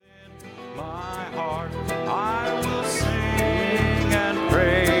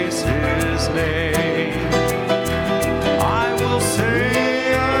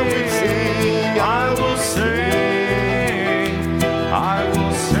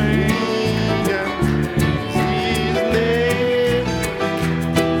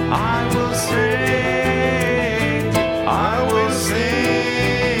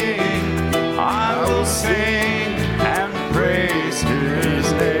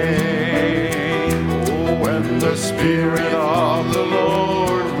Spirit of the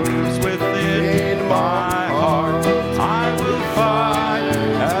Lord moves within my heart, I will fight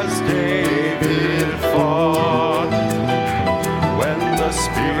as David fought. When the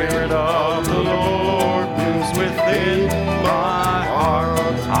Spirit of the Lord moves within my heart,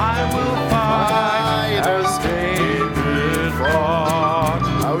 I will fight as David fought.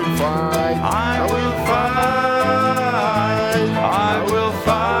 I will fight. I will fight. I will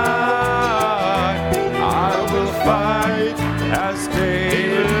fight. I will fight as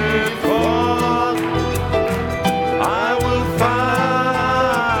David fought. I will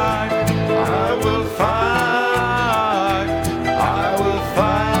fight. I will fight. I will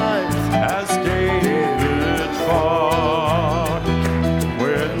fight as David fought.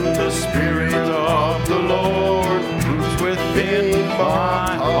 When the Spirit of the Lord moves within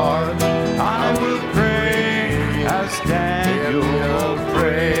my heart, I will pray as Daniel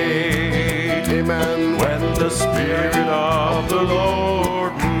prayed. Amen. When the Spirit of the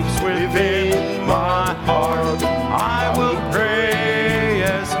Lord moves within my heart, I will pray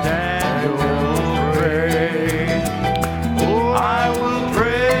as Daniel prayed. Oh, I will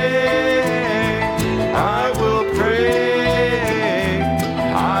pray. I will pray.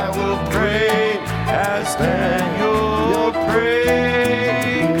 I will pray as Daniel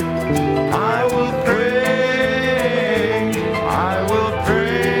prayed. I will pray. I will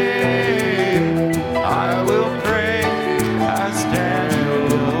pray. I will pray as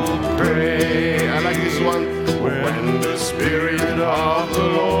Daniel prayed. I like this one. When the Spirit of the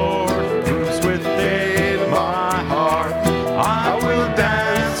Lord moves within my heart, I will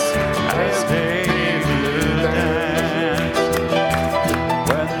dance as David danced.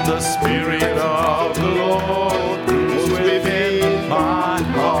 When the Spirit of the Lord moves within my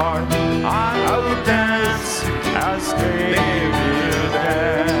heart, I will dance as David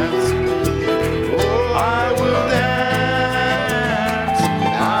danced. Oh, I will dance.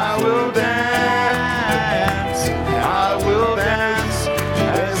 I will dance. I will dance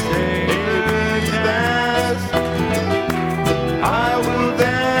as David danced. I will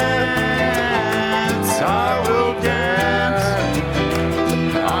dance. I will dance.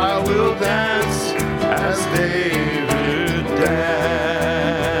 I will dance as David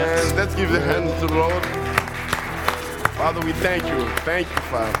danced. Let's give the hand to the Lord. Father, we thank you. Thank you,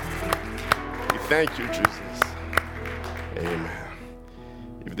 Father. We thank you, Jesus. Amen.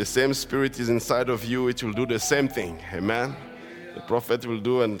 If the same Spirit is inside of you, it will do the same thing. Amen. The prophet will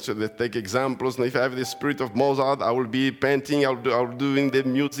do, and so they take examples. And if I have the spirit of Mozart, I will be painting, I'll be doing the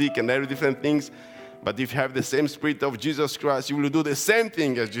music and every different things. But if you have the same Spirit of Jesus Christ, you will do the same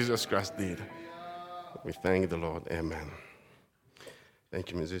thing as Jesus Christ did. We thank the Lord. Amen.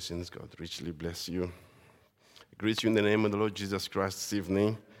 Thank you, musicians. God richly bless you. I greet you in the name of the Lord Jesus Christ this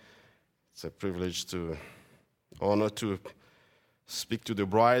evening. It's a privilege to honor to speak to the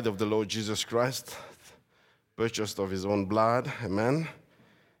bride of the Lord Jesus Christ, purchased of his own blood. Amen.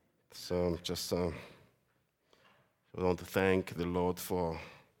 So just I want to thank the Lord for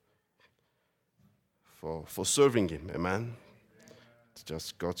serving him. Amen. It's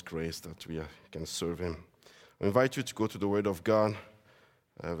just God's grace that we can serve him. I invite you to go to the Word of God.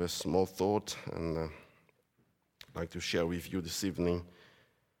 I have a small thought, and I'd like to share with you this evening.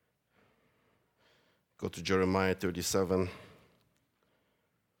 Go to Jeremiah 37.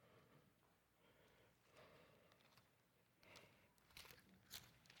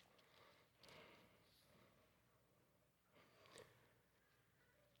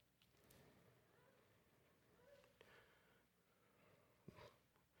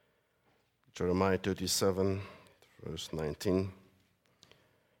 Jeremiah 37, verse 19.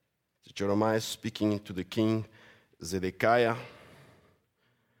 Jeremiah is speaking to the king Zedekiah,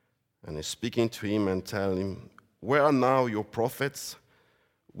 and he's speaking to him and telling him, "Where are now your prophets,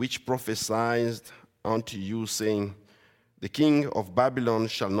 which prophesied unto you, saying, the king of Babylon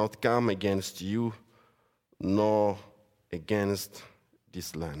shall not come against you, nor against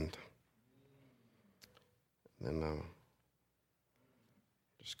this land?" And now,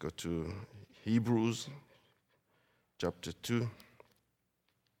 just go to Hebrews chapter 2.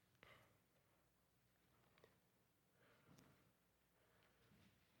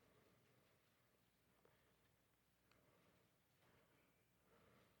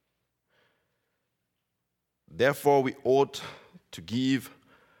 Therefore, we ought to give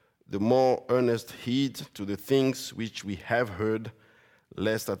the more earnest heed to the things which we have heard,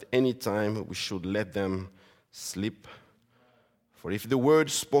 lest at any time we should let them slip. For if the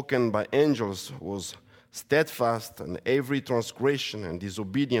word spoken by angels was steadfast, and every transgression and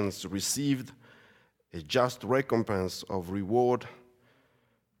disobedience received a just recompense of reward,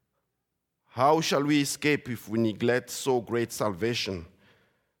 How shall we escape if we neglect so great salvation,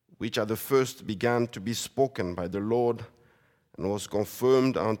 which at the first began to be spoken by the Lord and was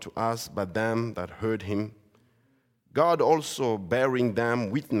confirmed unto us by them that heard him? God also bearing them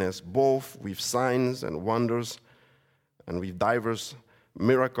witness both with signs and wonders and with divers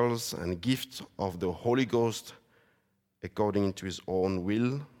miracles and gifts of the Holy Ghost according to his own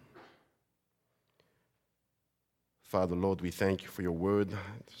will. Father, Lord, we thank you for your word,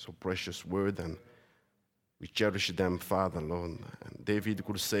 so precious word, and we cherish them, Father, Lord. And David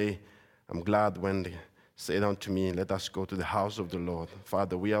could say, I'm glad when they said unto me, let us go to the house of the Lord.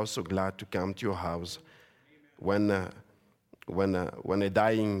 Father, we are also glad to come to your house. When a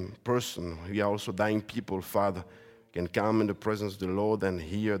dying person, we are also dying people, Father, can come in the presence of the Lord and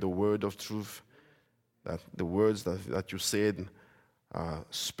hear the word of truth, that the words that you said,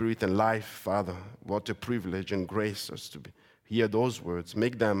 spirit and life, Father. What a privilege and grace us to hear those words.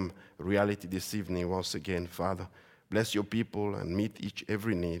 Make them reality this evening once again, Father. Bless your people and meet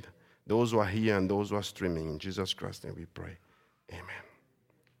every need. Those who are here and those who are streaming. In Jesus Christ's name we pray. Amen.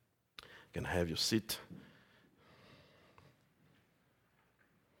 You can have your seat.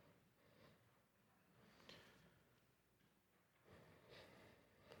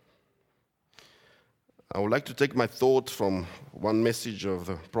 I would like to take my thought from one message of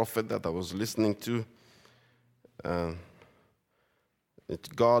the prophet that I was listening to. That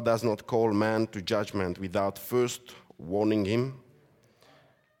God does not call man to judgment without first warning him.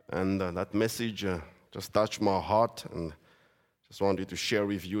 And that message just touched my heart, and just wanted to share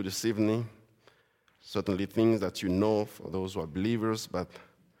with you this evening. Certainly things that you know for those who are believers, but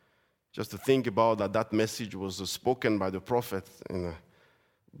just to think about that message was spoken by the prophet in the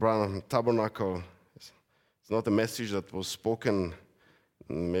Branham Tabernacle. It's not a message that was spoken,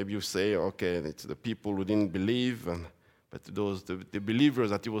 maybe you say, okay, it's the people who didn't believe, but the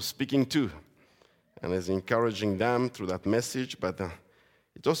believers that he was speaking to, and is encouraging them through that message. But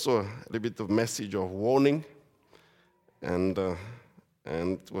it's also a little bit of message of warning, and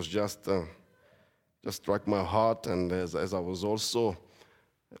it was just struck my heart. And as I was also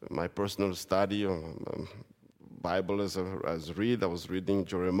my personal study of Bible as I was reading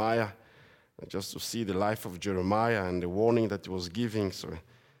Jeremiah, just to see the life of Jeremiah and the warning that he was giving. So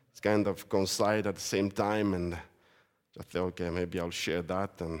it's kind of coincide at the same time, and I thought, okay, maybe I'll share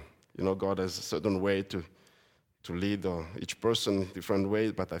that. And God has a certain way to lead each person in different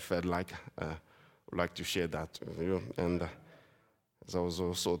ways, but I felt like I would like to share that with you. And as I was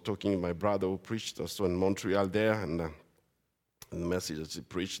also talking to my brother who preached also in Montreal there, and the message that he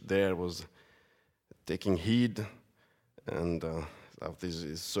preached there was taking heed, and after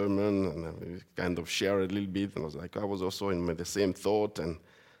his sermon, and we kind of shared a little bit, and I was also in the same thought and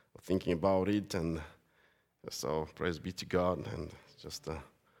thinking about it, and so praise be to God, and just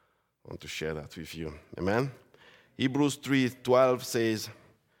want to share that with you. Amen. Hebrews 3:12 says,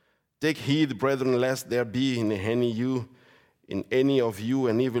 "Take heed, brethren, lest there be in any of you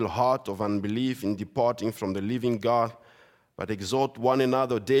an evil heart of unbelief in departing from the living God, but exhort one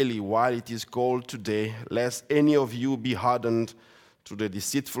another daily while it is called today, lest any of you be hardened to the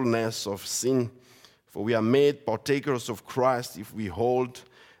deceitfulness of sin. For we are made partakers of Christ if we hold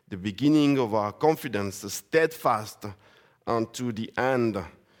the beginning of our confidence steadfast unto the end."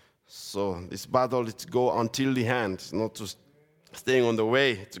 So this battle is to go until the end. It's not to staying on the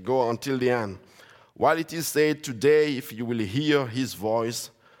way, it's to go until the end. While it is said today, if you will hear his voice,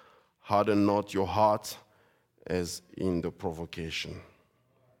 harden not your heart as in the provocation.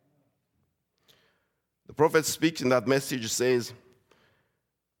 The prophet speaks in that message, says,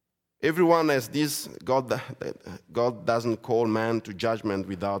 everyone has this, God doesn't call man to judgment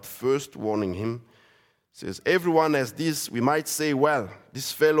without first warning him. It says, everyone has this. We might say, well,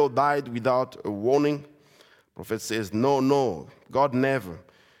 this fellow died without a warning. Prophet says, no, God never.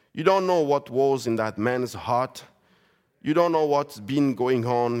 You don't know what was in that man's heart. You don't know what's been going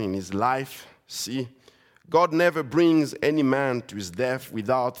on in his life. See, God never brings any man to his death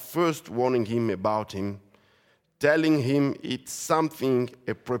without first warning him about him, telling him it's something,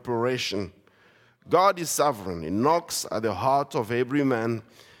 a preparation. God is sovereign. He knocks at the heart of every man,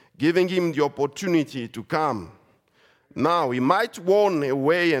 giving him the opportunity to come. Now, he might warn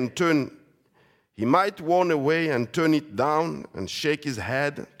away and turn it down and shake his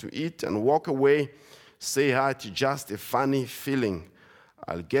head to it and walk away, say, it's just a funny feeling.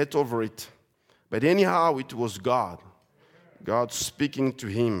 I'll get over it. But anyhow, it was God speaking to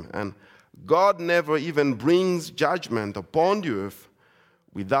him. And God never even brings judgment upon the earth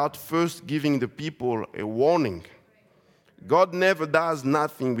without first giving the people a warning. God never does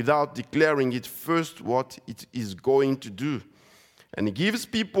nothing without declaring it first what it is going to do. And he gives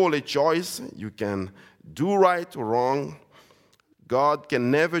people a choice. You can do right or wrong. God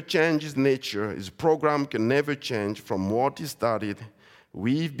can never change his nature. His program can never change from what he started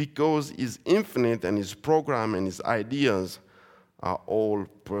with, because he's infinite and his program and his ideas are all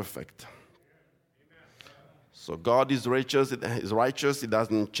perfect. So God is righteous. He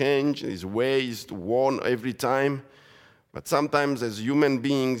doesn't change. His way is to warn every time. But sometimes as human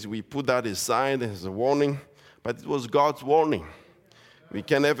beings, we put that aside as a warning. But it was God's warning. We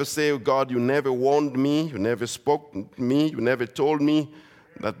can never say, oh God, you never warned me. You never spoke to me. You never told me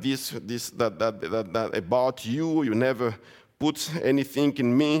that that about you. You never put anything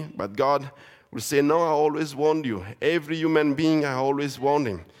in me. But God will say, no, I always warned you. Every human being, I always warned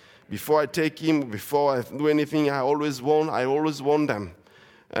him. Before I take him, before I do anything, I always warn them.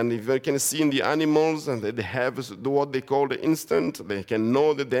 And if you can see in the animals, and they have what they call the instinct, they can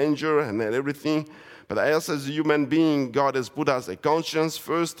know the danger and everything. But us as a human being, God has put us a conscience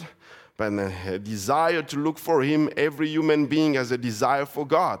first, but a desire to look for him. Every human being has a desire for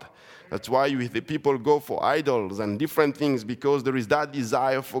God. That's why the people go for idols and different things, because there is that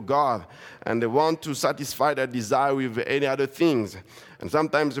desire for God. And they want to satisfy that desire with any other things. And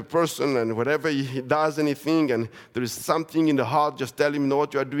sometimes a person, and whatever he does anything, and there is something in the heart, just tell him, no,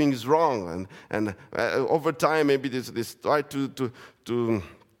 what you are doing is wrong. And over time, maybe they try to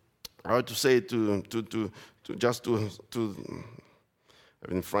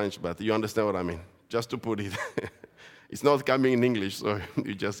in French, but you understand what I mean. Just to put it. It's not coming in English, so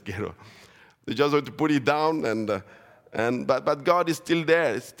you just get it. They just want to put it down, but God is still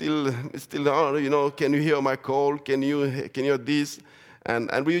there. It's still, oh, can you hear my call? Can you hear this?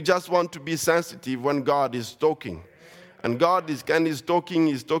 And we just want to be sensitive when God is talking. And God is talking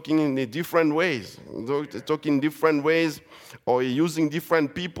in different ways. He's talking in different ways, or using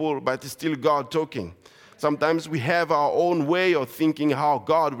different people, but it's still God talking. Sometimes we have our own way of thinking how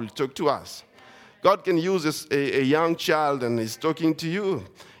God will talk to us. God can use a young child and he's talking to you.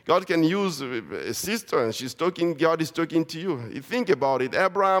 God can use a sister and God is talking to you. You think about it.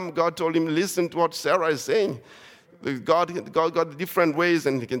 Abraham, God told him, listen to what Sarah is saying. God got different ways,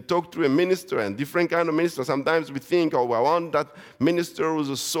 and he can talk to a minister and different kind of minister. Sometimes we think, oh, I want that minister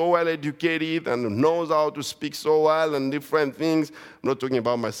who's so well educated and knows how to speak so well and different things. I'm not talking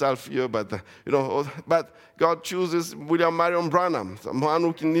about myself here, but but God chooses William Marion Branham, someone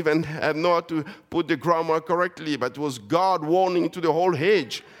who can even know how to put the grammar correctly. But it was God warning to the whole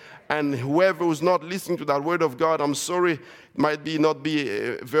age. And whoever was not listening to that word of God, I'm sorry, might not be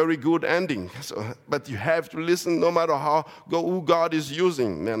a very good ending. But you have to listen no matter who God is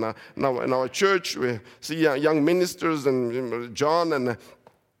using. And now in our church, we see young ministers, and John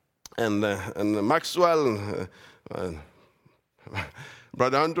and Maxwell.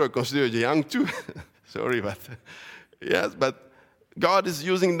 Brother Andrew, I consider you young too. Sorry, but yes, but God is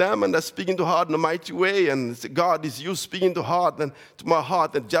using them, and they're speaking to heart in a mighty way. And God is you speaking to heart and to my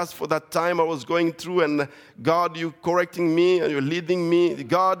heart. And just for that time I was going through, and God, you correcting me and you're leading me.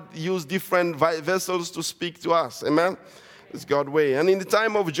 God used different vessels to speak to us. Amen. It's God's way. And in the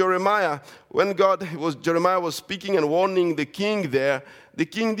time of Jeremiah, when Jeremiah was speaking and warning the king there, the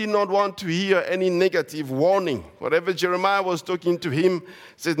king did not want to hear any negative warning. Whatever Jeremiah was talking to him,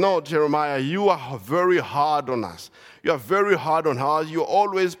 said, no, Jeremiah, you are very hard on us. You are very hard on us. You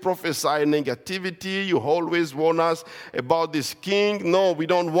always prophesy negativity. You always warn us about this king. No, we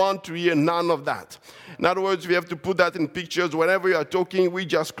don't want to hear none of that. In other words, we have to put that in pictures. Whenever you are talking, we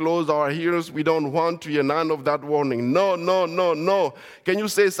just close our ears. We don't want to hear none of that warning. No, no, no, no. Can you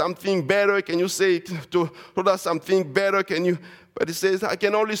say something better? Can you say to us something better? But he says, I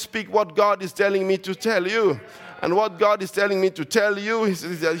can only speak what God is telling me to tell you. And what God is telling me to tell you is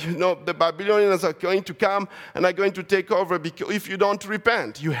that, the Babylonians are going to come and are going to take over if you don't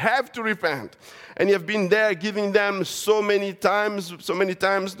repent. You have to repent. And you have been there giving them so many times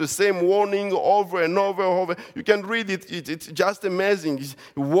the same warning over and over. You can read it. It's just amazing. He's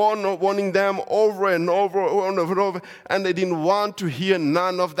warning them over and over, and they didn't want to hear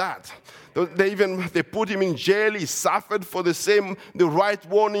none of that. They put him in jail. He suffered for the right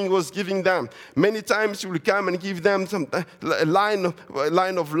warning he was giving them. Many times he will come and give them a line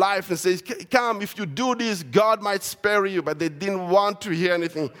of life and says, come, if you do this, God might spare you. But they didn't want to hear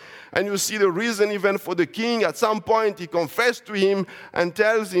anything. And you see the reason even for the king. At some point, he confessed to him and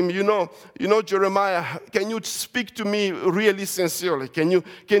tells him, Jeremiah, can you speak to me really sincerely? Can you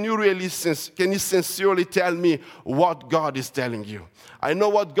sincerely tell me what God is telling you? I know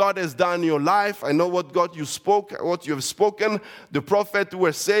what God has done in your life. I know what God you spoke, what you have spoken, the prophet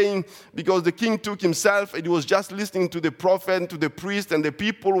were saying, because the king took himself, and he was just listening to the prophet, to the priest, and the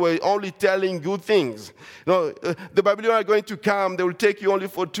people were only telling good things. The Babylonians are going to come, they will take you only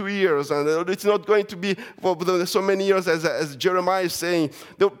for 2 years, and it's not going to be for so many years as Jeremiah is saying.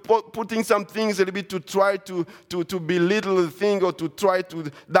 They're putting some things a little bit to try to belittle the thing or to try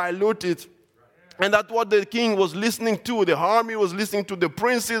to dilute it. And that's what the king was listening to. The army was listening to. The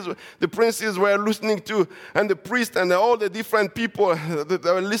princes were listening to. And the priests and all the different people that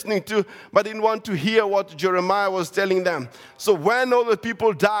they were listening to. But didn't want to hear what Jeremiah was telling them. So when all the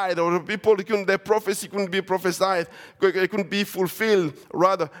people died, or their prophecy couldn't be prophesied, it couldn't be fulfilled,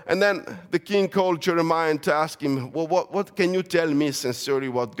 rather. And then the king called Jeremiah and to ask him, well, what can you tell me sincerely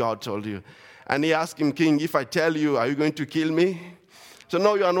what God told you? And he asked him, King, if I tell you, are you going to kill me? So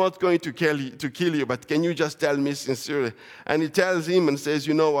no, you are not going to kill you, but can you just tell me sincerely? And he tells him and says,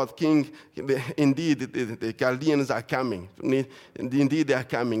 you know what, King, indeed, the Chaldeans are coming. Indeed, they are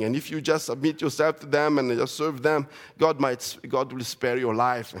coming. And if you just submit yourself to them and just serve them, God will spare your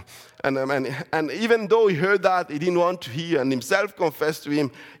life. And even though he heard that, he didn't want to hear, and himself confessed to him,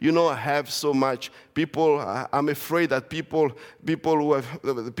 you know, I have so much people. I'm afraid that people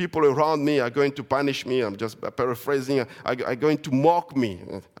around me are going to punish me. I'm just paraphrasing. Are going to mock me.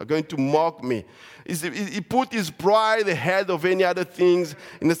 Are going to mock me. He put his pride ahead of any other things.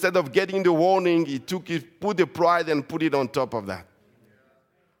 Instead of getting the warning, he put the pride and put it on top of that.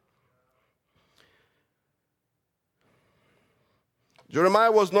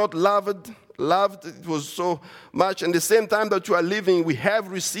 Jeremiah was not loved. It was so much. And the same time that you are living, we have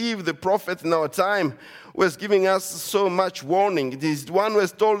received the prophet in our time who is giving us so much warning. It is the one who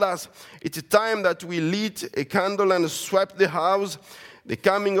has told us it's a time that we lit a candle and swept the house. The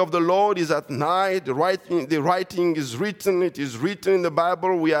coming of the Lord is at night. The writing is written. It is written in the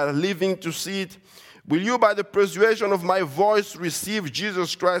Bible. We are living to see it. Will you, by the persuasion of my voice, receive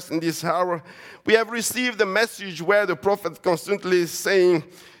Jesus Christ in this hour? We have received the message where the prophet constantly is saying,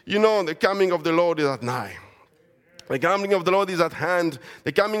 you know, the coming of the Lord is at night. The coming of the Lord is at hand.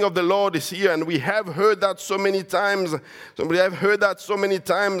 The coming of the Lord is here. And we have heard that so many times. And we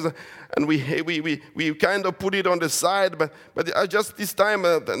kind of put it on the side. But just this time,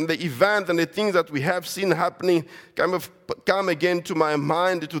 the event and the things that we have seen happening kind of come again to my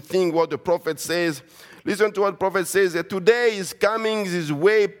mind to think what the prophet says. Listen to what the prophet says, that today is coming is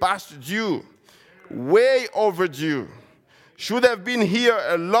way past due. Way overdue. Should have been here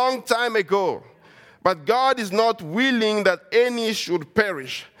a long time ago. But God is not willing that any should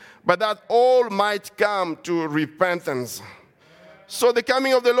perish, but that all might come to repentance. So the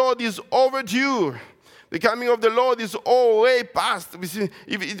coming of the Lord is overdue. The coming of the Lord is all way past.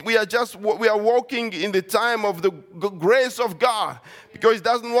 We are walking in the time of the grace of God, because He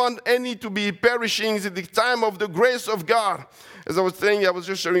doesn't want any to be perishing. It's the time of the grace of God. As I was saying, I was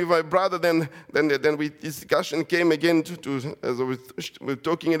just sharing with my brother. Then this discussion came again as I was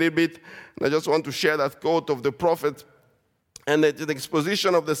talking a little bit. And I just want to share that quote of the prophet and the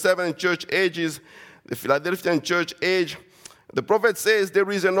exposition of the 7 church ages, the Philadelphian church age. The prophet says there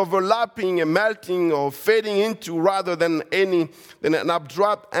is an overlapping, a melting, or fading into rather than an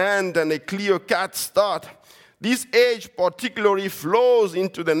abrupt end and a clear-cut start. This age particularly flows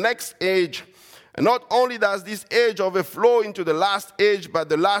into the next age. And not only does this age overflow into the last age, but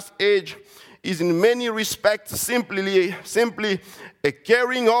the last age is in many respects simply a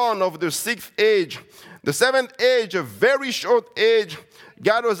carrying on of the 6th age. The 7th age, a very short age,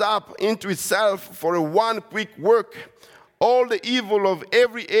 gathers up into itself for a one quick work. All the evil of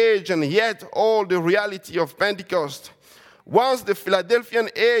every age and yet all the reality of Pentecost. Once the Philadelphian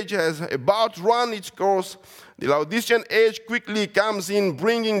age has about run its course, the Laodicean age quickly comes in,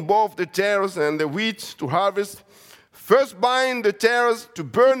 bringing both the tares and the wheat to harvest. First bind the tares to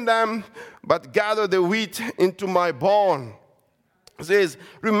burn them, but gather the wheat into my barn. It says,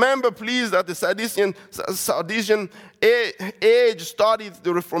 remember please that the Sardisian age started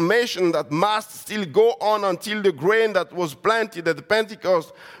the Reformation that must still go on until the grain that was planted at the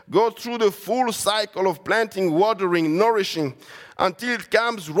Pentecost goes through the full cycle of planting, watering, nourishing, until it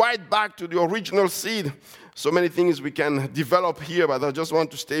comes right back to the original seed. So many things we can develop here, but I just want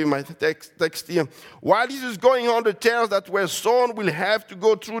to stay in my text here. While this is going on, the tares that were sown will have to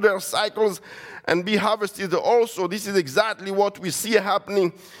go through their cycles and be harvested also. This is exactly what we see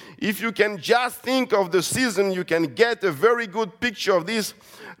happening. If you can just think of the season, you can get a very good picture of this.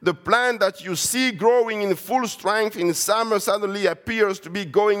 The plant that you see growing in full strength in summer suddenly appears to be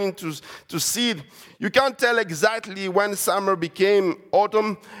going into seed. You can't tell exactly when summer became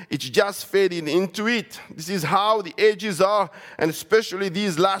autumn. It's just fading into it. This is how the ages are, and especially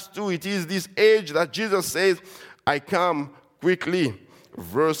these last two. It is this age that Jesus says, I come quickly.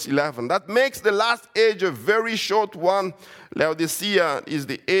 Verse 11. That makes the last age a very short one. Laodicea is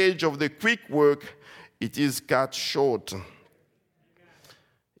the age of the quick work. It is cut short.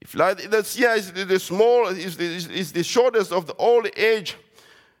 If Laodicea is the shortest of the old age,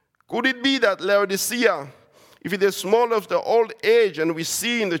 could it be that Laodicea, if it is small of the old age, and we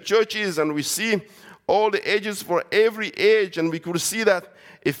see in the churches and we see all the ages for every age, and we could see that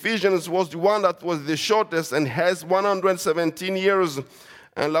Ephesians was the one that was the shortest and has 117 years,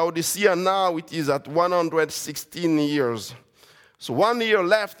 and Laodicea now it is at 116 years. So 1 year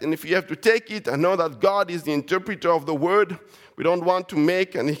left, and if you have to take it, I know that God is the interpreter of the word. We don't want to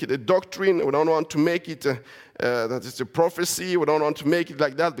make a doctrine. We don't want to make it that it's a prophecy. We don't want to make it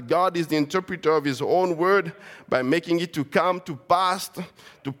like that. But God is the interpreter of his own word by making it to come to pass.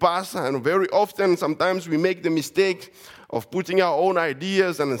 And very often, sometimes we make the mistake of putting our own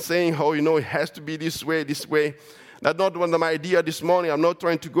ideas and saying, oh, it has to be this way, this way. That's not one of my idea this morning. I'm not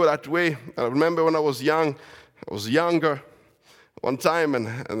trying to go that way. I remember when I was younger one time, and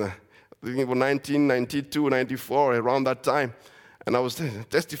I think it was 1992, 94, around that time. And I was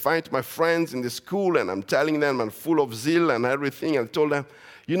testifying to my friends in the school, and I'm telling them I'm full of zeal and everything. And I told them,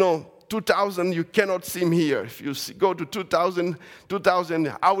 2000, you cannot see me here. If you go to 2000,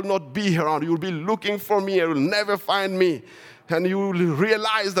 I will not be around. You will be looking for me. You will never find me. And you will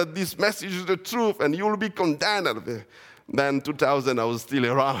realize that this message is the truth, and you will be condemned. Then 2000, I was still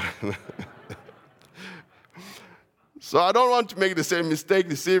around. So I don't want to make the same mistake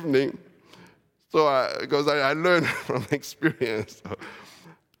this evening. Because I learned from experience.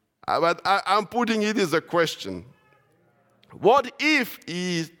 But I'm putting it as a question. What if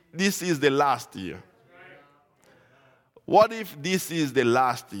this is the last year? What if this is the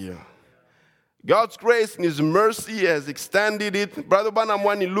last year? God's grace and his mercy has extended it. Brother Branham,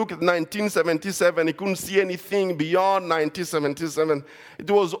 when he looked at 1977, he couldn't see anything beyond 1977. It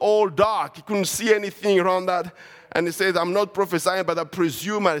was all dark. He couldn't see anything around that. And he says, I'm not prophesying, but I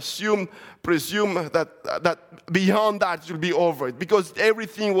presume that beyond that it will be over. Because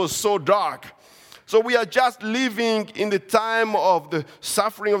everything was so dark. So we are just living in the time of the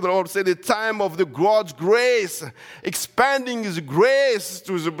suffering of the Lord, say the time of the God's grace, expanding his grace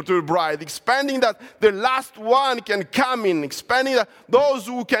to the bride, expanding that the last one can come in, expanding that those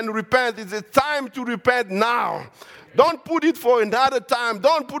who can repent. It's a time to repent now. Don't put it for another time.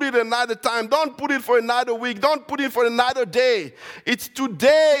 Don't put it another time. Don't put it for another week. Don't put it for another day. It's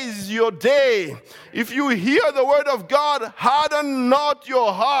today is your day. If you hear the word of God, harden not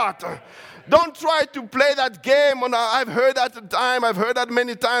your heart. Don't try to play that game. I've heard that time. I've heard that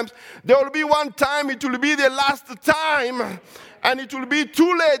many times. There will be one time. It will be the last time. And it will be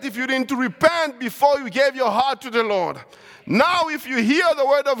too late if you didn't repent before you gave your heart to the Lord. Now, if you hear the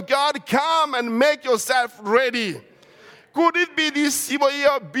word of God, come and make yourself ready. Could it be this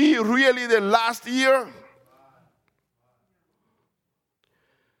year be really the last year?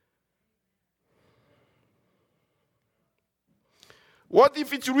 What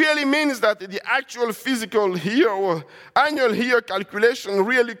if it really means that the actual physical year or annual year calculation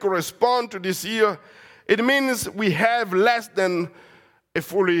really correspond to this year? It means we have less than a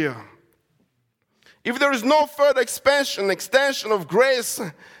full year. If there is no further extension of grace,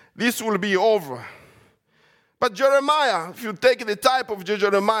 this will be over. But Jeremiah, if you take the type of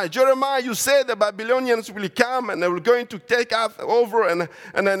Jeremiah, you say the Babylonians will come and they were going to take us over and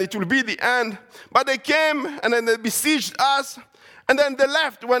then it will be the end. But they came and then they besieged us and then they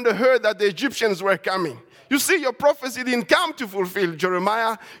left when they heard that the Egyptians were coming. You see, your prophecy didn't come to fulfill,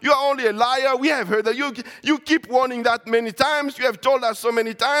 Jeremiah. You are only a liar. We have heard that. You keep warning that many times. You have told us so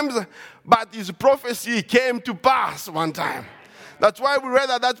many times. But his prophecy came to pass one time. That's why we read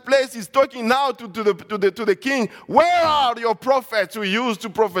that place is talking now to the king. Where are your prophets who used to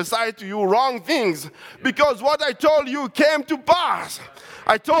prophesy to you wrong things? Because what I told you came to pass.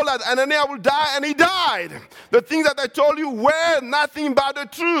 I told that Ananias will die, and he died. The things that I told you were nothing but the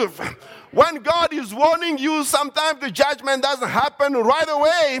truth. When God is warning you, sometimes the judgment doesn't happen right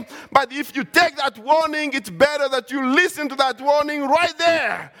away. But if you take that warning, it's better that you listen to that warning right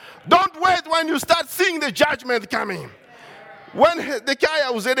there. Don't wait when you start seeing the judgment coming. When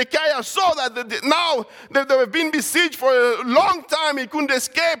Zedekiah saw that now that they have been besieged for a long time, he couldn't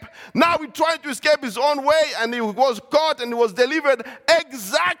escape. Now he tried to escape his own way, and he was caught and he was delivered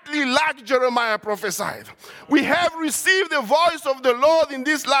exactly like Jeremiah prophesied. We have received the voice of the Lord in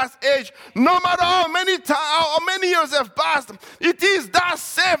this last age. No matter how many years have passed, it is thus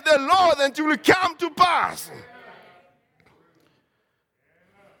saith the Lord until it will come to pass.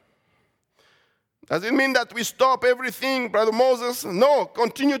 Does it mean that we stop everything, Brother Moses? No,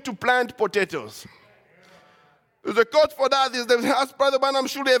 continue to plant potatoes. There's a quote for that. As Brother Branham,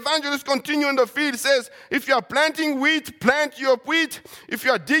 should the evangelist continue in the field? It says, if you are planting wheat, plant your wheat. If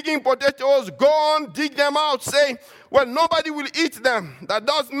you are digging potatoes, go on, dig them out. Say, well, nobody will eat them. That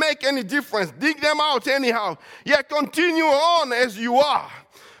doesn't make any difference. Dig them out anyhow. Yeah, continue on as you are.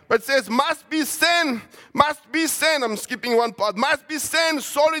 But it says, must be sane, I'm skipping one part, must be sane,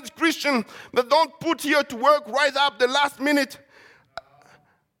 solid Christian that don't put here to work right up the last minute,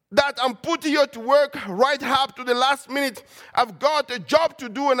 that I'm put here to work right up to the last minute. I've got a job to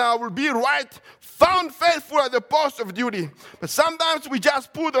do and I will be right, found faithful at the post of duty. But sometimes we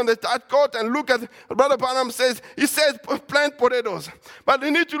just put on the tight coat and look at Brother Branham says, he says plant potatoes. But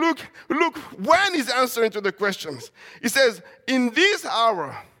we need to look when he's answering to the questions. He says, in this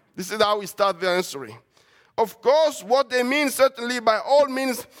hour, this is how we start the answering. Of course, what they mean, certainly by all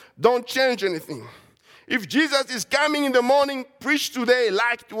means, don't change anything. If Jesus is coming in the morning, preach today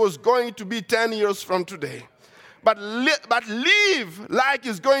like it was going to be 10 years from today. But live like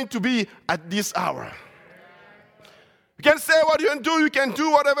it's going to be at this hour. You can say what you can do, you can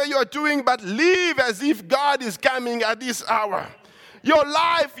do whatever you are doing, but live as if God is coming at this hour. Your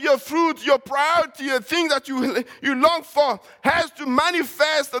life, your fruit, your priority, the thing that you long for has to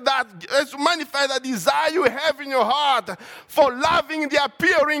manifest that desire you have in your heart for loving the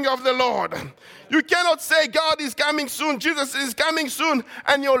appearing of the Lord. You cannot say God is coming soon, Jesus is coming soon,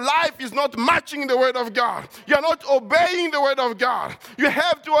 and your life is not matching the word of God. You are not obeying the word of God. You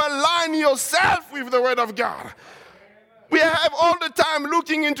have to align yourself with the word of God. We have all the time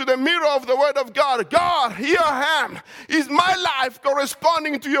looking into the mirror of the word of God. God, here I am. Is my life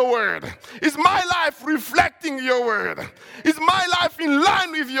corresponding to your word? Is my life reflecting your word? Is my life in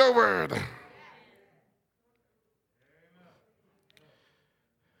line with your word?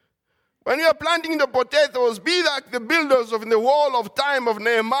 When you are planting the potatoes, be like the builders of the wall of time of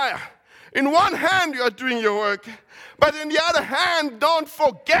Nehemiah. In one hand, you are doing your work. But in the other hand, don't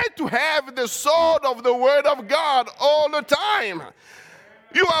forget to have the sword of the word of God all the time.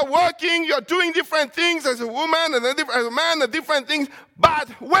 You are working, you're doing different things as a woman, as a man, different things. But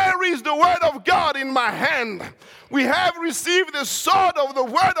where is the word of God in my hand? We have received the sword of the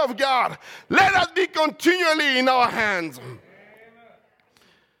word of God. Let us be continually in our hands.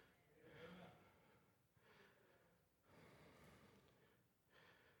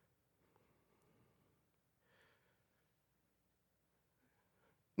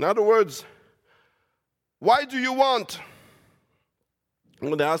 In other words, why do you want? I'm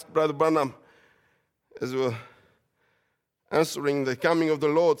going to ask Brother Branham, as we're answering the coming of the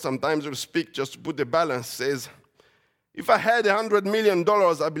Lord, sometimes we'll speak just to put the balance, says, if I had $100 million,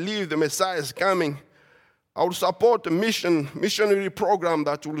 I believe the Messiah is coming, I will support a missionary program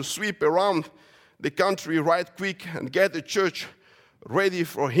that will sweep around the country right quick and get the church ready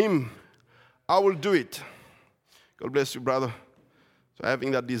for him. I will do it. God bless you, brother.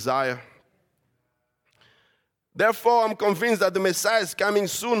 Having that desire. Therefore, I'm convinced that the Messiah is coming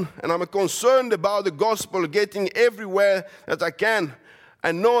soon, and I'm concerned about the gospel getting everywhere that I can.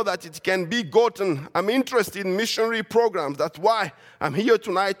 I know that it can be gotten. I'm interested in missionary programs. That's why I'm here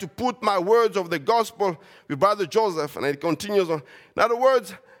tonight to put my words of the gospel with Brother Joseph, and it continues on. In other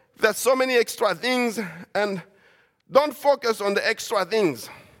words, there's so many extra things, and don't focus on the extra things.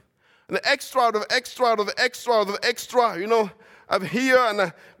 And the extra out of extra out of extra out of extra, you know, I'm here,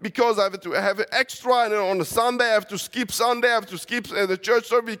 and because I have an extra, and on a Sunday I have to skip Sunday, I have to skip the church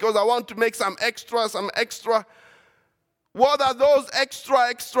service because I want to make some extra. What are those extra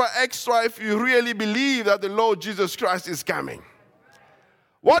if you really believe that the Lord Jesus Christ is coming?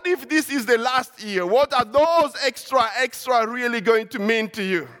 What if this is the last year? What are those extra really going to mean to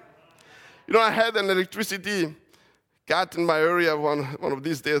you? You know, I had an electricity cut in my area one of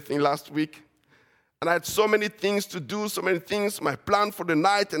these days, I think last week. And I had so many things to do, so many things, my plan for the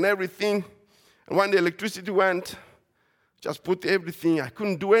night and everything. And when the electricity went, just put everything, I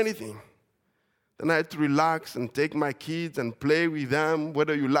couldn't do anything. Then I had to relax and take my kids and play with them,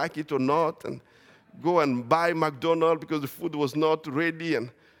 whether you like it or not, and go and buy McDonald's because the food was not ready. And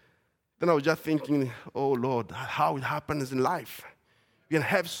then I was just thinking, oh Lord, how it happens in life. You can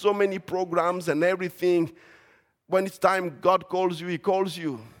have so many programs and everything. when it's time God calls you, He calls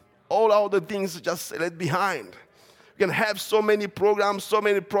you. All other things just left behind. You can have so many programs, so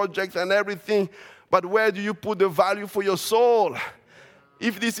many projects and everything, but where do you put the value for your soul?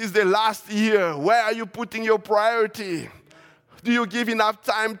 If this is the last year, where are you putting your priority? Do you give enough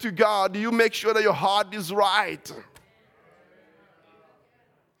time to God? Do you make sure that your heart is right?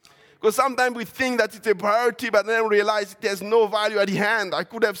 Because sometimes we think that it's a priority, but then realize it has no value at the end. I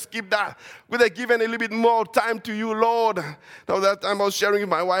could have skipped that. Could have given a little bit more time to you, Lord. Now that time I was sharing with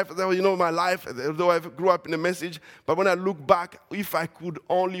my wife, I said, my life, although I grew up in a message, but when I look back, if I could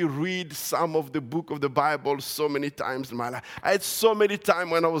only read some of the book of the Bible so many times in my life. I had so many times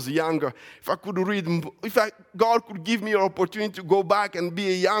when I was younger. If I could read, God could give me an opportunity to go back and be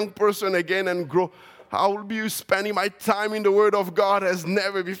a young person again and grow, I will be spending my time in the Word of God as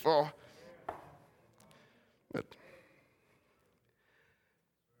never before. But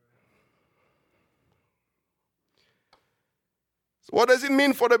so what does it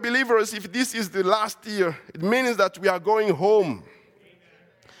mean for the believers if this is the last year? It means that we are going home.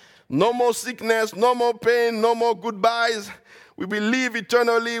 No more sickness, no more pain, no more goodbyes. We will live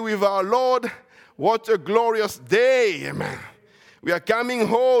eternally with our Lord. What a glorious day, amen. We are coming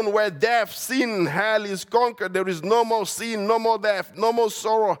home where death, sin, hell is conquered. There is no more sin, no more death, no more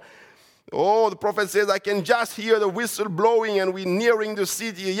sorrow. Oh, the prophet says, I can just hear the whistle blowing and we're nearing the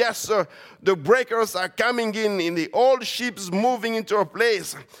city. Yes, sir, the breakers are coming in the old ships moving into a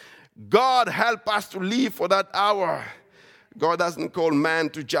place. God help us to live for that hour. God doesn't call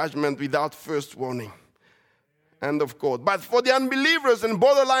man to judgment without first warning. End of quote. But for the unbelievers and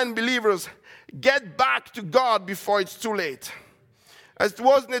borderline believers, get back to God before it's too late. As it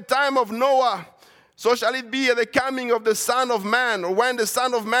was in the time of Noah, so shall it be at the coming of the Son of Man, or when the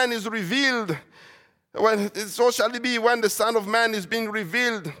Son of Man is revealed. So shall it be when the Son of Man is being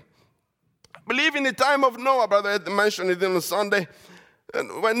revealed. I believe in the time of Noah, brother, I mentioned it on Sunday.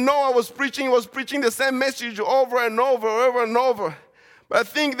 And when Noah was preaching, he was preaching the same message over and over. But I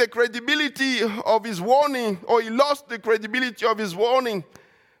think the credibility of his warning, or he lost the credibility of his warning,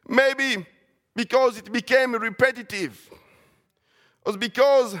 maybe because it became repetitive. It was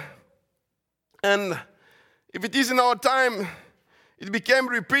because, and if it is in our time, it became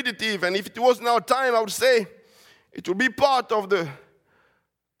repetitive. And if it was in our time, I would say it will be part of the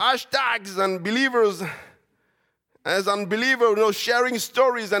hashtags and believers as unbelievers, sharing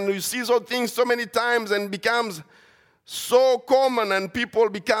stories. And you see those things so many times and becomes so common and people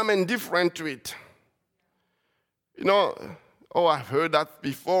become indifferent to it. I've heard that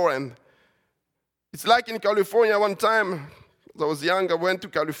before. And it's like in California one time. When I was young, I went to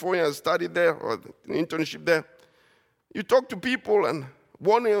California and studied there, or an internship there. You talk to people, and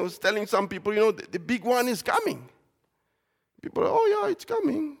one was telling some people, the big one is coming. People are, oh yeah, it's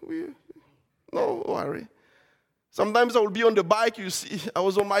coming. No worry. Sometimes I will be on the bike. You see, I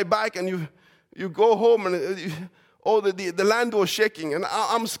was on my bike, and you go home, and the land was shaking, and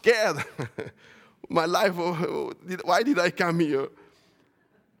I'm scared. My life, why did I come here?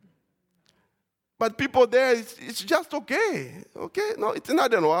 But people there, it's just okay. Okay? No, it's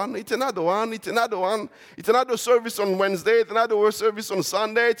another one. It's another service on Wednesday. It's another service on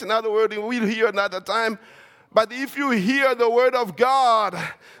Sunday. It's another word we'll hear another time. But if you hear the word of God,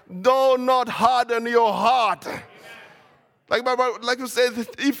 do not harden your heart. Like you said,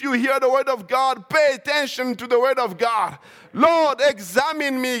 if you hear the word of God, pay attention to the word of God. Lord,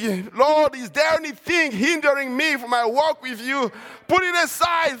 examine me. Lord, is there anything hindering me from my walk with you? Put it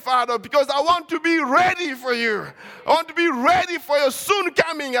aside, Father, because I want to be ready for you. I want to be ready for your soon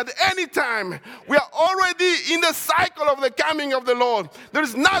coming at any time. We are already in the cycle of the coming of the Lord. There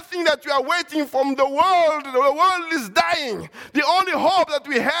is nothing that we are waiting from the world. The world is dying. The only hope that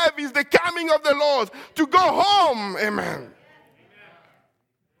we have is the coming of the Lord to go home. Amen.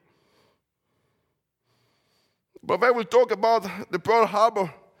 But I will talk about the Pearl Harbor.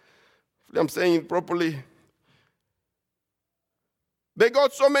 Hopefully I'm saying it properly. They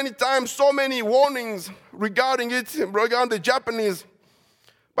got so many times, so many warnings regarding the Japanese.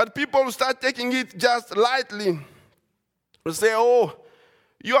 But people start taking it just lightly. They say, oh,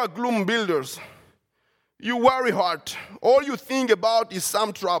 you are gloom builders. You worry hard. All you think about is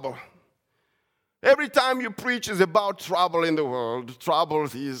some trouble. Every time you preach is about trouble in the world. Trouble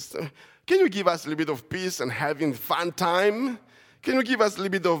is... Can you give us a little bit of peace and having fun time? Can you give us a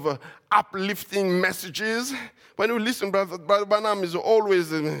little bit of uplifting messages? When we listen, Brother Branham is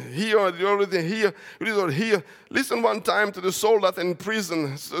always here, always here. Listen one time to the soul that in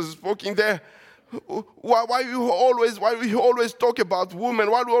prison, speaking there. Why we always talk about women?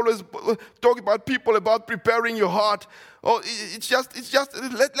 Why we always talk about people, about preparing your heart? Oh, let's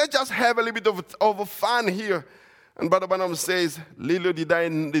just have a little bit of fun here. And Brother Branham says, little did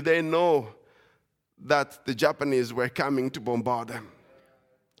they know that the Japanese were coming to bombard them.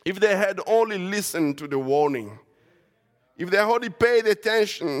 If they had only listened to the warning, if they had only paid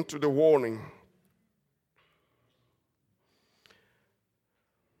attention to the warning.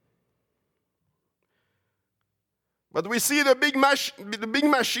 But we see the big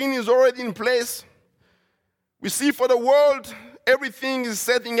machine is already in place. We see for the world, everything is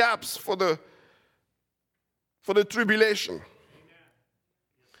setting up for the tribulation.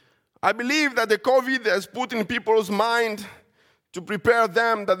 I believe that the COVID has put in people's mind to prepare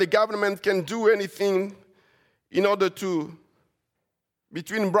them that the government can do anything in order to,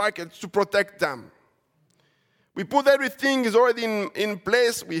 between brackets, to protect them. We put everything is already in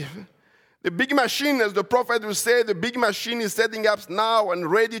place. The big machine, as the prophet will say, the big machine is setting up now and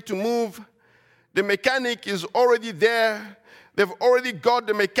ready to move. The mechanic is already there. They've already got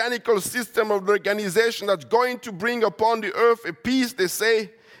the mechanical system of the organization that's going to bring upon the earth a peace. They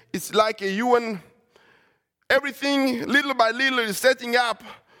say it's like a UN. Everything, little by little, is setting up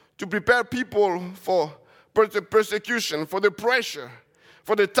to prepare people for persecution, for the pressure,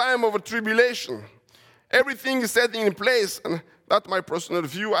 for the time of a tribulation. Everything is setting in place, and that's my personal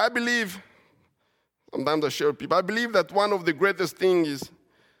view. I believe, sometimes I share with people, I believe that one of the greatest things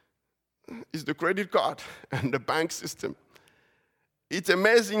is the credit card and the bank system. It's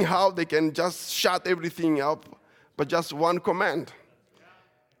amazing how they can just shut everything up by just one command.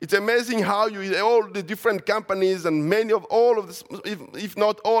 It's amazing how all the different companies and many of all of this, if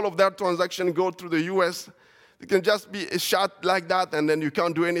not all of that transaction go through the US, it can just be shut like that and then you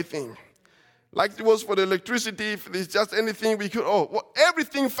can't do anything. Like it was for the electricity, if there's just anything we could,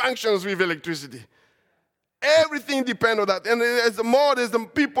 everything functions with electricity. Everything depends on that. And as the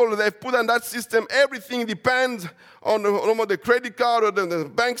people they've put on that system, everything depends on the credit card or the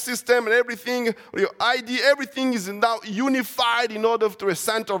bank system and everything, or your ID, everything is now unified in order to a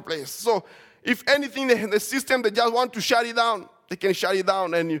central place. So if anything, the system, they just want to shut it down, they can shut it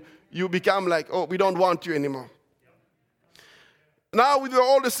down and you become like, we don't want you anymore. Now with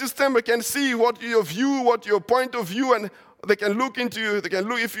all the system, we can see what your view, what your point of view, and they can look into you. They can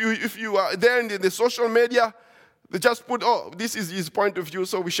look if you are there in the social media. They just put, this is his point of view,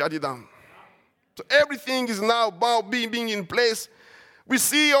 so we shut it down. So everything is now being in place. We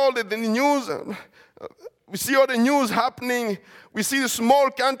see all the news. We see all the news happening. We see the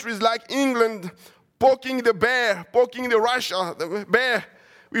small countries like England poking the bear, poking the bear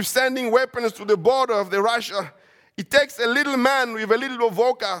with sending weapons to the border of the Russia. It takes a little man with a little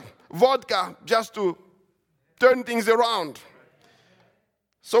vodka just to turn things around.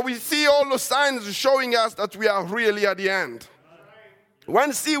 So we see all the signs showing us that we are really at the end. When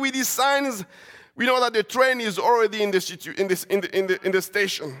we see with these signs, we know that the train is already in the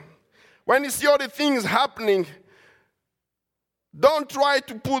station. When you see all the things happening, don't try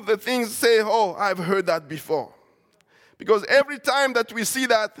to put the things, say, I've heard that before. Because every time that we see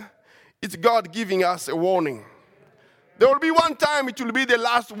that, it's God giving us a warning. There will be one time it will be the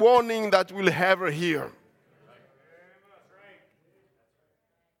last warning that we'll ever hear.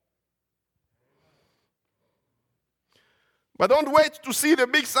 But don't wait to see the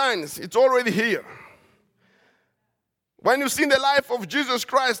big signs. It's already here. When you see the life of Jesus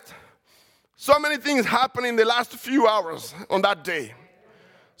Christ, so many things happen in the last few hours on that day.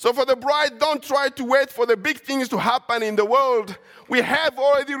 So for the bride, don't try to wait for the big things to happen in the world. We have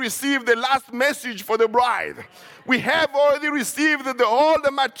already received the last message for the bride. We have already received all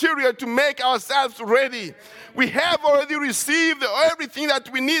the material to make ourselves ready. We have already received everything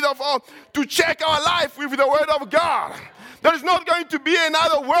that we need to check our life with the Word of God. There is not going to be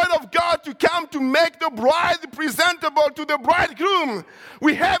another Word of God to come to make the bride presentable to the bridegroom.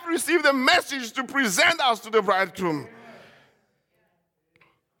 We have received a message to present us to the bridegroom.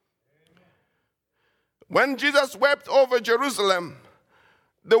 When Jesus wept over Jerusalem,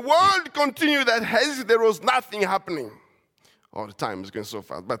 the world continued as there was nothing happening. The time is going so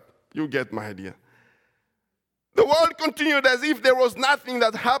fast, but you get my idea. The world continued as if there was nothing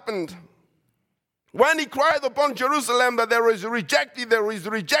that happened. When he cried upon Jerusalem that there is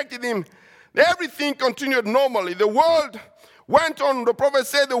rejected him, everything continued normally. The world went on, the prophet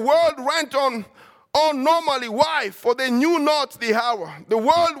said, the world went on normally. Why? For they knew not the hour. The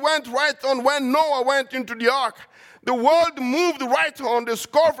world went right on when Noah went into the ark. The world moved right on. The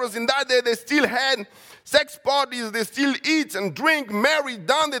scoffers in that day, they still had sex parties. They still eat and drink, marry,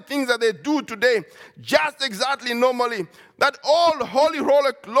 done the things that they do today, just exactly normally. That old holy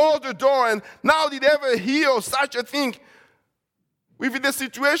roller closed the door, and now did ever hear of such a thing? With the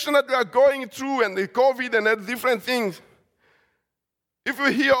situation that we are going through and the COVID and the different things, if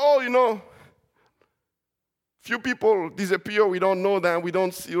we hear, Few people disappear, we don't know them, we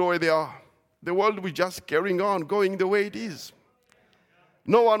don't see where they are. The world will just carrying on, going the way it is.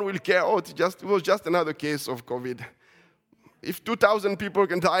 No one will care. Oh, it was just another case of COVID. If 2,000 people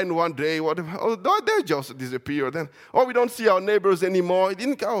can die in one day, they just disappear. Then, we don't see our neighbors anymore. It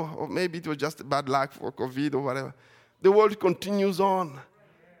didn't go. Or maybe it was just bad luck for COVID or whatever. The world continues on,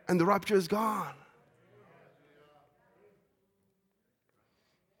 and the rapture is gone.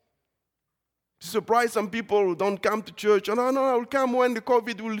 Surprise, some people don't come to church. Oh, no, I'll come when the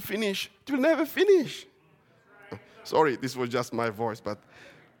COVID will finish. It will never finish. Sorry, this was just my voice, but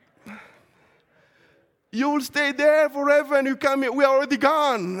you will stay there forever, and you come here. We are already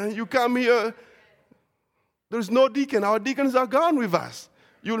gone. And you come here. There's no deacon. Our deacons are gone with us.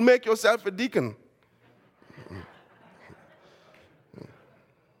 You'll make yourself a deacon.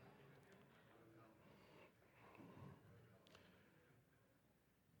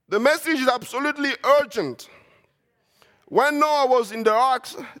 The message is absolutely urgent. When Noah was in the ark,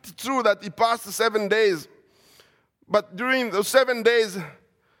 it's true that he passed the 7 days. But during those 7 days,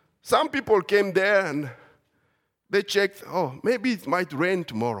 some people came there and they checked, maybe it might rain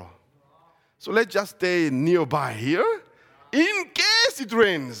tomorrow. So let's just stay nearby here. In case it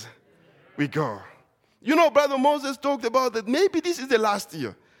rains, we go. You know, Brother Moses talked about that maybe this is the last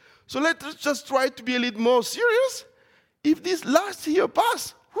year. So let's just try to be a little more serious. If this last year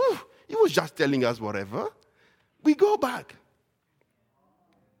passes, he was just telling us whatever. We go back.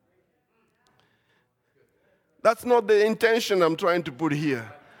 That's not the intention I'm trying to put here.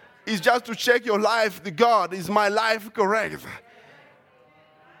 It's just to check your life. God, is my life correct?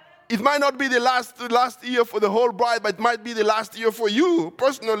 It might not be the last year for the whole bride, but it might be the last year for you,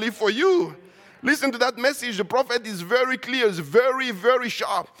 personally for you. Listen to that message. The prophet is very clear. It's very, very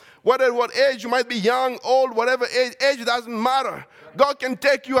sharp. Whatever what age, you might be young, old, whatever age doesn't matter. God can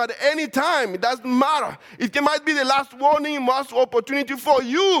take you at any time. It doesn't matter. Might be the last warning, last opportunity for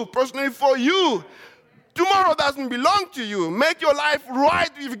you, personally for you. Tomorrow doesn't belong to you. Make your life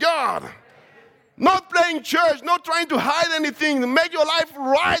right with God. Not playing church, not trying to hide anything. Make your life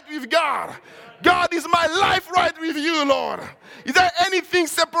right with God. God, is my life right with you, Lord? Is there anything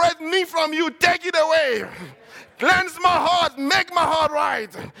separating me from you? Take it away. Cleanse my heart. Make my heart right.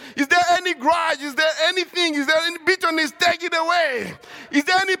 Is there any grudge? Is there anything? Is there any bitterness? Take it away. Is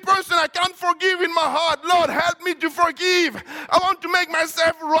there any person I can't forgive in my heart? Lord, help me to forgive. I want to make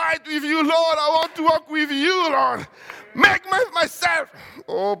myself right with you, Lord. I want to walk with you, Lord. Make myself.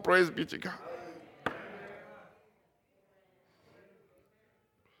 Oh, praise be to God.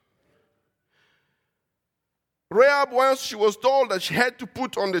 Rahab, once she was told that she had to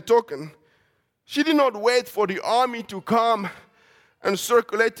put on the token, she did not wait for the army to come and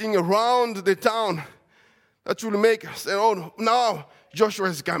circulating around the town that will make her say, now Joshua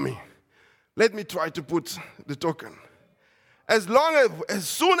is coming. Let me try to put the token. As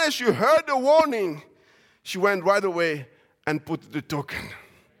soon as she heard the warning, she went right away and put the token.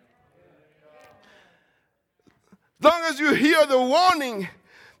 As long as you hear the warning,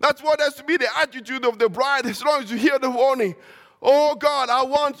 that's what has to be the attitude of the bride. As long as you hear the warning, oh God, I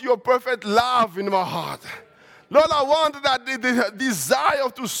want your perfect love in my heart. Lord, I want that the desire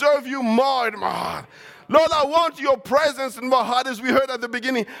to serve you more in my heart. Lord, I want your presence in my heart, as we heard at the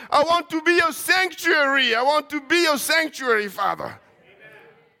beginning. I want to be your sanctuary. I want to be your sanctuary, Father. Amen.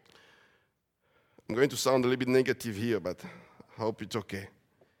 I'm going to sound a little bit negative here, but I hope it's okay.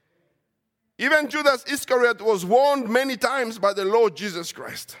 Even Judas Iscariot was warned many times by the Lord Jesus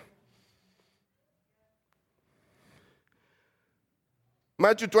Christ.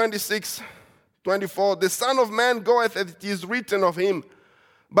 Matthew 26:24, the Son of Man goeth as it is written of him.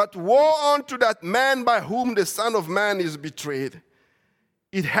 But woe unto that man by whom the Son of Man is betrayed.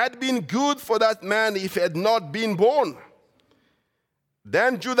 It had been good for that man if he had not been born.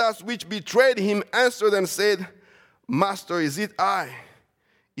 Then Judas, which betrayed him, answered and said, Master, is it I?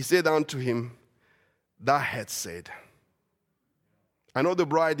 He said unto him, Thou hast said. I know the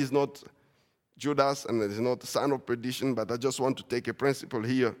bride is not Judas and it is not the son of perdition, but I just want to take a principle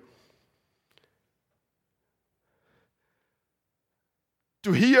here.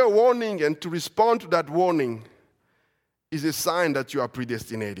 To hear a warning and to respond to that warning is a sign that you are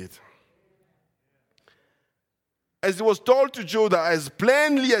predestinated. As it was told to Judah, as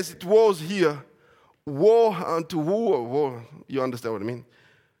plainly as it was here, woe unto woe, you understand what I mean?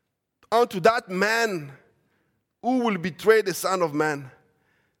 Unto that man who will betray the Son of Man.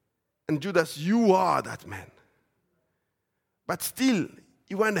 And Judas, you are that man. But still,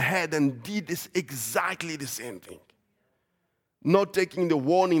 he went ahead and did this exactly the same thing. Not taking the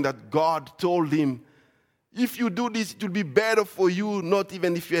warning that God told him, if you do this, it will be better for you, not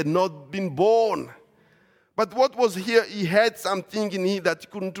even if you had not been born. But what was here, he had something in him that he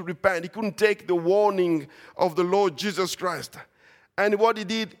couldn't repent. He couldn't take the warning of the Lord Jesus Christ. And what he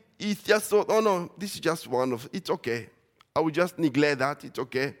did, he just thought, oh no, this is just one of, it's okay. I will just neglect that, it's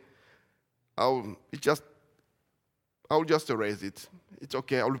okay. I'll just erase it. It's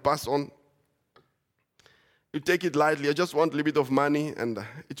okay, I will pass on. You take it lightly, I just want a little bit of money and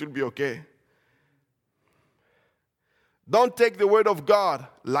it will be okay. Don't take the word of God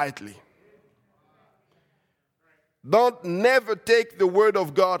lightly. Don't never take the word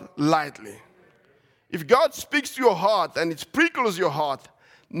of God lightly. If God speaks to your heart and it prickles your heart,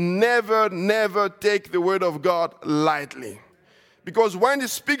 never take the word of God lightly. Because when it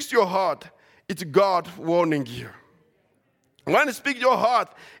speaks to your heart, it's God warning you. When it speaks to your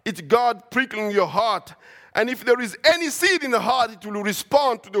heart, it's God prickling your heart. And if there is any seed in the heart, it will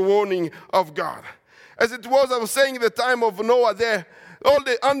respond to the warning of God. As it was, I was saying, at the time of Noah there, all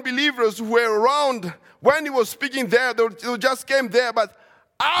the unbelievers who were around when he was speaking there, they just came there. But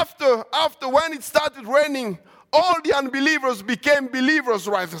after when it started raining, all the unbelievers became believers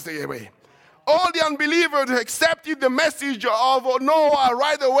right away. All the unbelievers accepted the message of Noah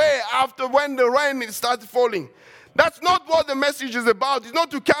right away after when the rain started falling. That's not what the message is about. It's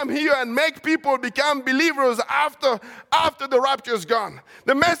not to come here and make people become believers after the rapture is gone.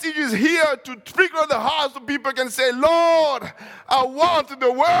 The message is here to trigger the hearts so people can say, Lord, I want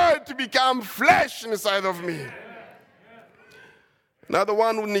the word to become flesh inside of me. Another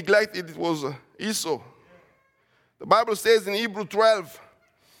one who neglected it was Esau. The Bible says in Hebrews 12,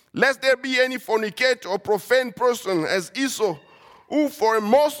 lest there be any fornicator or profane person as Esau, who for a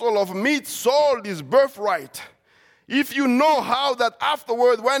morsel of meat sold his birthright. If you know how that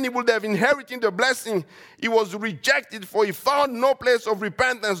afterward, when he would have inherited the blessing, he was rejected, for he found no place of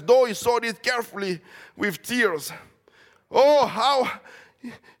repentance, though he sought it carefully with tears. Oh, how,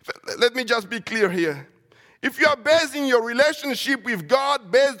 let me just be clear here. If you are basing your relationship with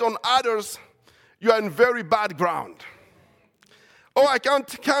God based on others, you are in very bad ground. Oh, I can't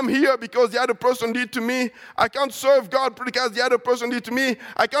come here because the other person did to me. I can't serve God because the other person did to me.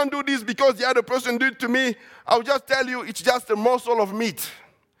 I can't do this because the other person did to me. I'll just tell you, it's just a morsel of meat.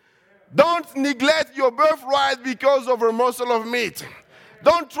 Don't neglect your birthright because of a morsel of meat.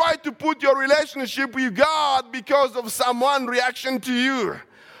 Don't try to put your relationship with God because of someone's reaction to you.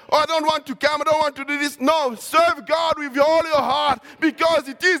 Oh, I don't want to come, I don't want to do this. No, serve God with all your heart because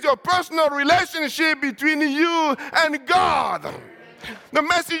it is your personal relationship between you and God. The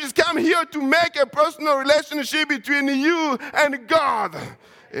message is come here to make a personal relationship between you and God.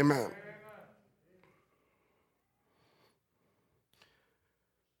 Amen.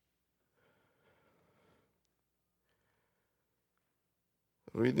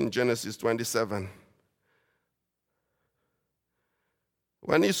 Read in Genesis 27.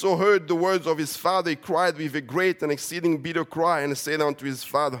 When Esau heard the words of his father, he cried with a great and exceeding bitter cry and said unto his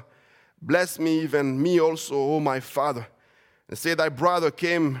father, bless me, even me also, O my father. And said, thy brother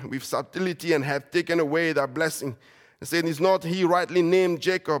came with subtlety and hath taken away thy blessing. And said, is not he rightly named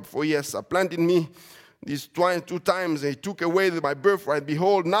Jacob? For he has supplanted me these 2 times, and he took away my birthright.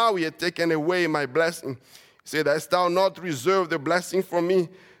 Behold, now he hath taken away my blessing. He said, hast thou not reserved the blessing for me?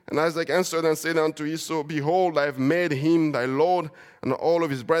 And Isaac answered and said unto Esau, behold, I have made him thy lord, and all of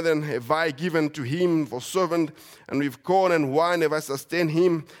his brethren have I given to him for servant, and with corn and wine have I sustained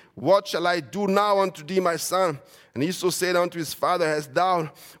him. What shall I do now unto thee, my son? And Esau said unto his father, hast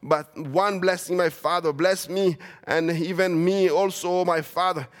thou but one blessing, my father? Bless me, and even me also, O my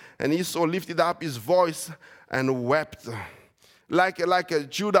father. And Esau lifted up his voice and wept. Like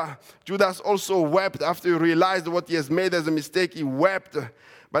Judas also wept after he realized what he has made as a mistake. He wept,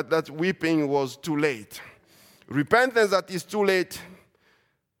 but that weeping was too late. Repentance that is too late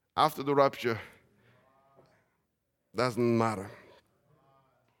after the rapture doesn't matter.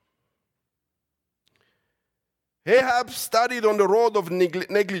 Ahab studied on the road of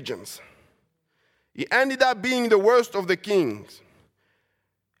negligence. He ended up being the worst of the kings.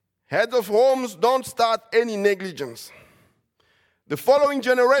 Heads of homes, don't start any negligence. The following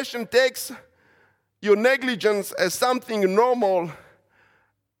generation takes your negligence as something normal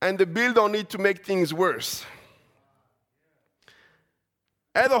and they build on it to make things worse.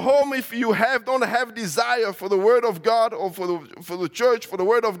 At a home, if you don't have desire for the Word of God or for the church, for the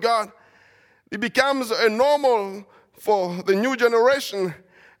Word of God, it becomes a normal for the new generation,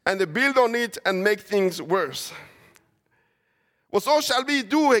 and they build on it and make things worse. Well, so shall we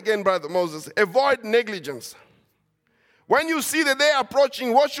do again, Brother Moses. Avoid negligence. When you see the day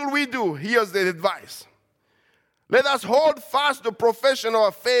approaching, what should we do? Here's the advice. Let us hold fast the profession of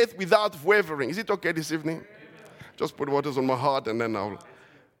our faith without wavering. Is it okay this evening? Amen. Just put waters on my heart and then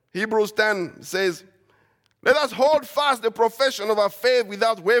Hebrews 10 says, Let us hold fast the profession of our faith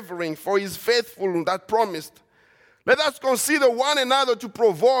without wavering, for he is faithful that promised. Let us consider one another to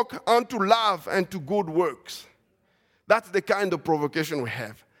provoke unto love and to good works. That's the kind of provocation we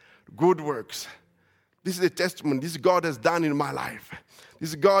have. Good works. This is a testimony. This God has done in my life.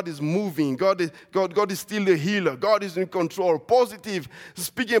 This God is moving. God is still the healer. God is in control. Positive,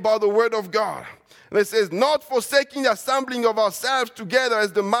 speaking about the word of God. And it says, not forsaking the assembling of ourselves together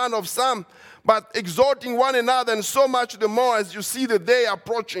as the man of some, but exhorting one another, and so much the more as you see the day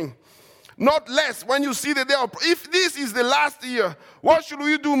approaching. Not less when you see the day. If this is the last year, what should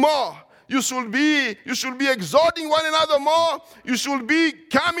we do more? You should be exhorting one another more. You should be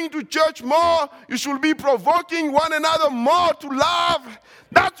coming to church more. You should be provoking one another more to love.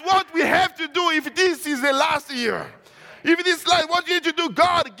 That's what we have to do if this is the last year. If it is like what you need to do,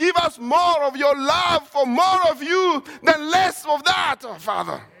 God, give us more of your love for more of you than less of that, oh,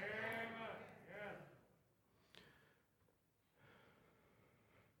 Father.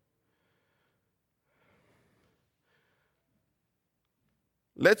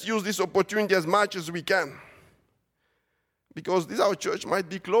 Let's use this opportunity as much as we can. Because our church might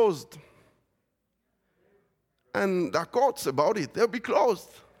be closed. And there are courts about it. They'll be closed.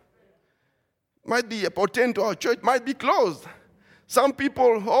 Might be a portent to our church, might be closed. Some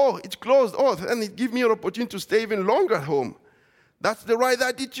people, it's closed. And it gives me an opportunity to stay even longer at home. That's the right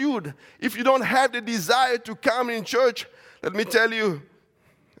attitude. If you don't have the desire to come in church, let me tell you,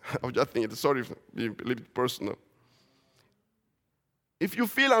 I was just thinking, sorry for being a little bit personal. If you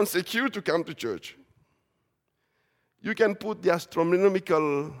feel insecure to come to church, you can put the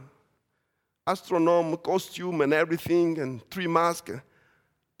astronomical costume and everything and 3 masks.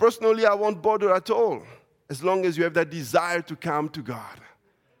 Personally, I won't bother at all as long as you have that desire to come to God.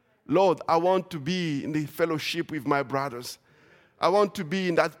 Lord, I want to be in the fellowship with my brothers. I want to be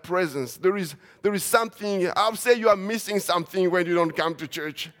in that presence. There is something, I'll say you are missing something when you don't come to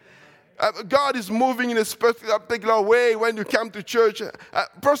church. God is moving in a particular way when you come to church.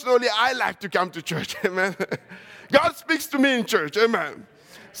 Personally, I like to come to church. Amen. God speaks to me in church. Amen.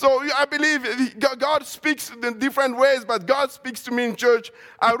 So I believe God speaks in different ways, but God speaks to me in church.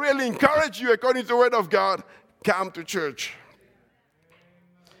 I really encourage you, according to the word of God, come to church.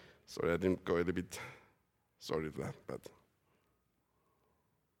 Sorry, I didn't go a little bit. Sorry for that, but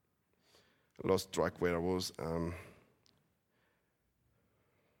I lost track where I was.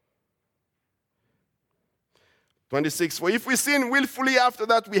 26, for if we sin willfully after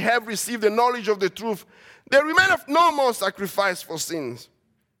that we have received the knowledge of the truth, there remaineth no more sacrifice for sins,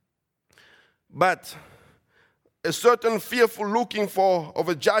 but a certain fearful looking for of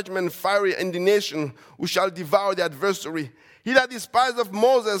a judgment, fiery indignation, who shall devour the adversary. He that despised of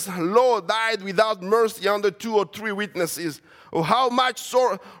Moses' law died without mercy under 2 or 3 witnesses. Oh, how much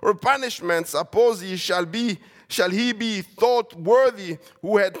sore or punishment suppose shall he be thought worthy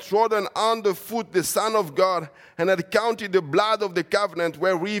who had trodden under foot the Son of God, and had counted the blood of the covenant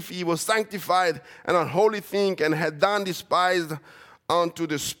wherewith he was sanctified an unholy thing, and had done despised unto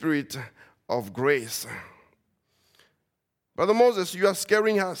the Spirit of grace. Brother Moses, you are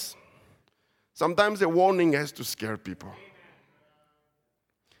scaring us. Sometimes a warning has to scare people.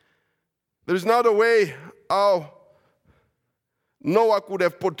 There is not a way how Noah could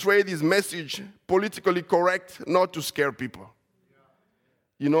have portrayed his message politically correct, not to scare people.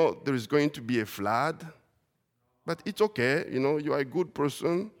 You know, there is going to be a flood, but it's okay. You know, you are a good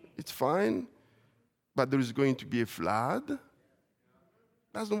person. It's fine. But there is going to be a flood.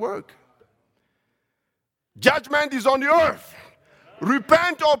 Doesn't work. Judgment is on the earth.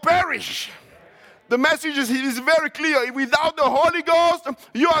 Repent or perish. The message is very clear. Without the Holy Ghost,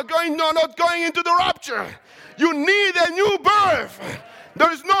 you are not going into the rapture. You need a new birth. There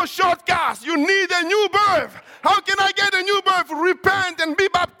is no shortcut. You need a new birth. How can I get a new birth? Repent and be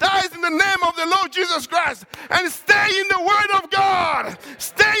baptized in the name of the Lord Jesus Christ. And stay in the Word of God.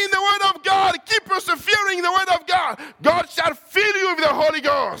 Stay in the Word of God. Keep persevering in the Word of God. God shall fill you with the Holy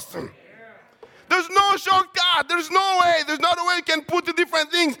Ghost. There's no shortcut. There's no way. There's not a way you can put the different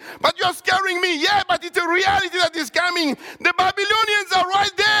things. But you're scaring me. Yeah, but it's a reality that is coming. The Babylonians are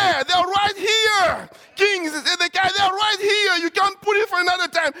right there. They're right here. Kings, they're right here. You can't put it for another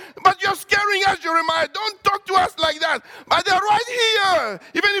time. But you're scaring us, Jeremiah. Don't talk to us like that. But they're right here.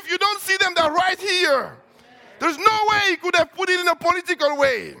 Even if you don't see them, they're right here. There's no way you could have put it in a political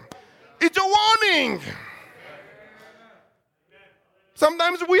way. It's a warning.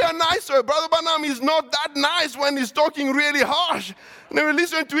 Sometimes we are nicer. Brother Branham is not that nice when he's talking really harsh. And then we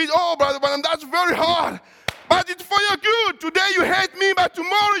listen to it, oh, Brother Branham, that's very hard. But it's for your good. Today you hate me, but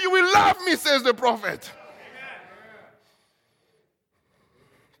tomorrow you will love me, says the prophet.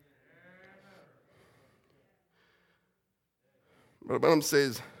 Brother Branham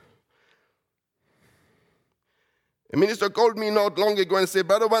says, a minister called me not long ago and said,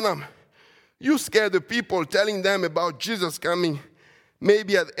 Brother Branham, you scare the people telling them about Jesus coming,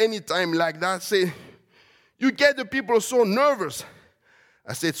 maybe at any time like that. Say, you get the people so nervous.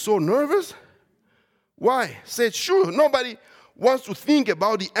 I said, so nervous? Why? I said, sure, nobody wants to think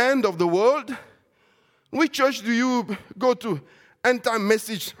about the end of the world. Which church do you go to? End-time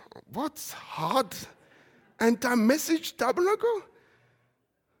message. What's hard? End-time message tabernacle?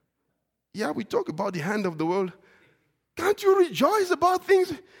 Yeah, we talk about the end of the world. Can't you rejoice about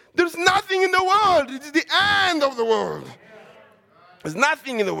things? There's nothing in the world. It's the end of the world. There's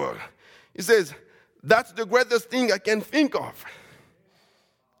nothing in the world. He says, that's the greatest thing I can think of.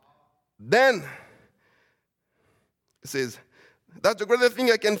 Then, he says, that's the greatest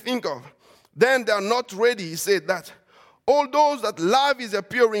thing I can think of. Then they are not ready. He said that all those that love is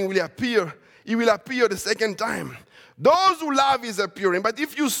appearing will appear. He will appear the second time. Those who love is appearing. But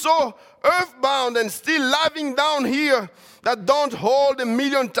if you so earthbound and still loving down here that don't hold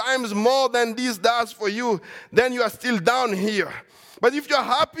 1,000,000 times more than this does for you, then you are still down here. But if you're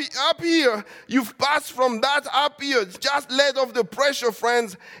happy up here, you've passed from that up here. Just let off the pressure,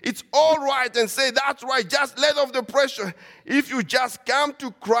 friends. It's all right, and say, that's right, just let off the pressure. If you just come to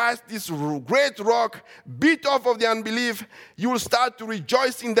Christ, this great rock, beat off of the unbelief, you will start to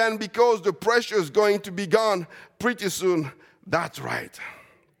rejoicing then because the pressure is going to be gone pretty soon. That's right.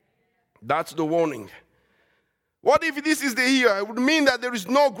 That's the warning. What if this is the year? It would mean that there is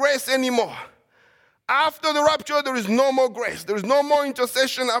no grace anymore. After the rapture, there is no more grace. There is no more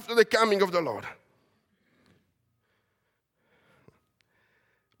intercession after the coming of the Lord.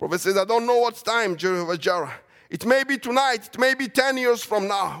 Prophet says, I don't know what's time, Jehovah Jireh. It may be tonight, it may be 10 years from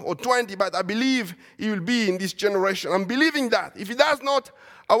now, or 20, but I believe he will be in this generation. I'm believing that. If he does not,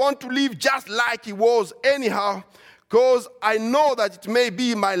 I want to live just like he was anyhow, because I know that it may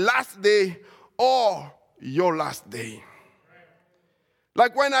be my last day or your last day.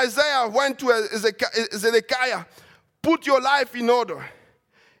 Like when Isaiah went to Zedekiah, put your life in order.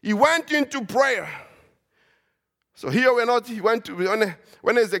 He went into prayer. So here we're not, he went to,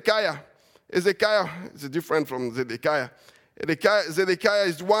 when Ezekiah is different from Zedekiah. Zedekiah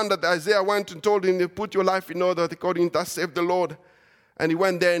is one that Isaiah went and told him, put your life in order according to thus saith the Lord. And he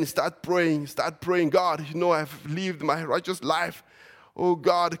went there and started praying, God, I've lived my righteous life. Oh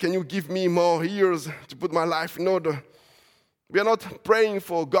God, can you give me more years to put my life in order? We are not praying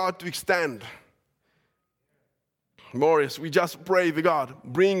for God to extend. Morris, we just pray to God,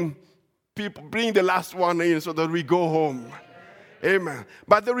 bring the last one in so that we go home. Amen.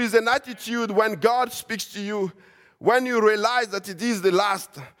 But there is an attitude when God speaks to you, when you realize that it is the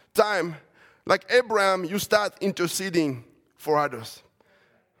last time, like Abraham, you start interceding for others.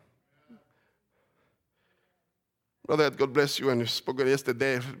 Brother, God bless you. And you spoke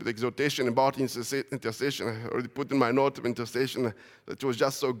yesterday with exhortation about intercession. I already put in my note of intercession. That was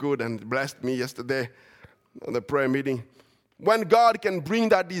just so good and blessed me yesterday on the prayer meeting. When God can bring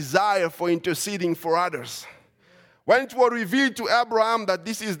that desire for interceding for others. When it was revealed to Abraham that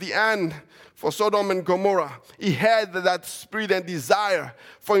this is the end for Sodom and Gomorrah, he had that spirit and desire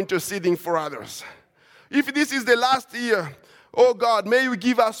for interceding for others. If this is the last year, oh God, may you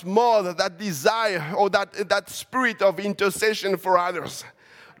give us more that desire or that spirit of intercession for others.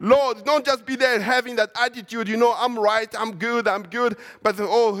 Lord, don't just be there having that attitude, I'm right, I'm good, but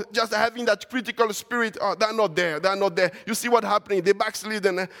just having that critical spirit, they're not there. You see what's happening, they backslid,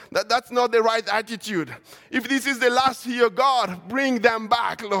 and that's not the right attitude. If this is the last year, God, bring them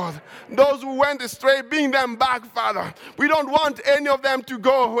back, Lord. Those who went astray, bring them back, Father. We don't want any of them to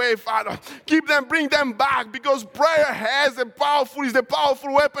go away, Father. Keep them, bring them back, because prayer is the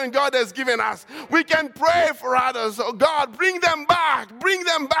powerful weapon God has given us. We can pray for others. Oh God, bring them back.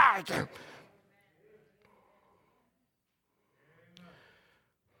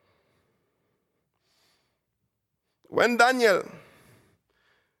 When Daniel,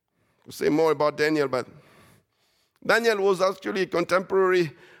 we'll say more about Daniel, but Daniel was actually a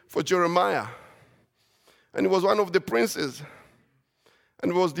contemporary for Jeremiah. And he was one of the princes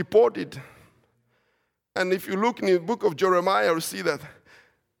and was deported. And if you look in the book of Jeremiah, you'll see that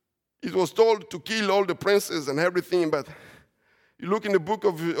it was told to kill all the princes and everything, but you look in the book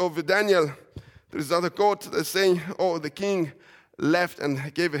of Daniel, there's another quote that's saying, the king left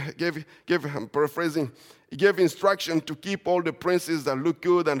and gave, I'm paraphrasing, he gave instruction to keep all the princes that look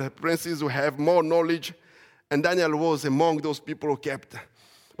good and the princes who have more knowledge. And Daniel was among those people who kept.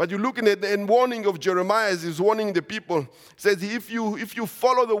 But you look at the warning of Jeremiah, he's warning the people. He says, if you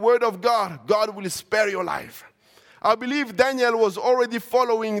follow the word of God, God will spare your life. I believe Daniel was already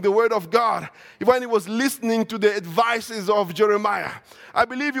following the word of God when he was listening to the advices of Jeremiah. I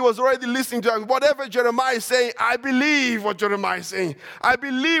believe he was already listening to whatever Jeremiah is saying. I believe what Jeremiah is saying. I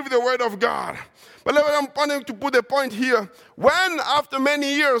believe the word of God. But I'm wanting to put a point here. When, after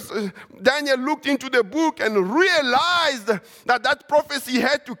many years, Daniel looked into the book and realized that prophecy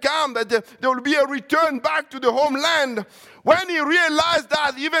had to come, that there will be a return back to the homeland. When he realized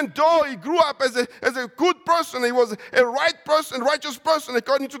that, even though he grew up as a good person, he was a right person, righteous person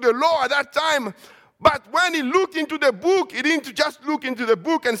according to the law at that time. But when he looked into the book, he didn't just look into the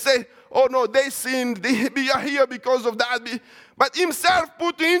book and say, oh no, they sinned, they are here because of that. But himself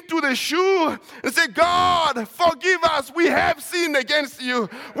put into the shoe and say, God, forgive us. We have sinned against you.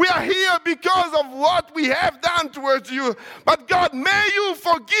 We are here because of what we have done towards you. But God, may you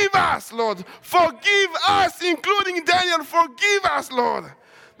forgive us, Lord. Forgive us, including Daniel. Forgive us, Lord.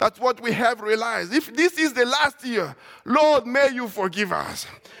 That's what we have realized. If this is the last year, Lord, may you forgive us.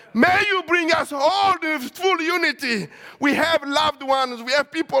 May you bring us all in full unity. We have loved ones. We have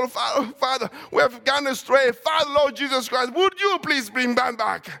people, Father, who have gone astray. Father, Lord Jesus Christ, would you please bring them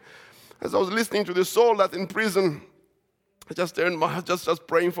back? As I was listening to the soul that's in prison, I just turned my heart, just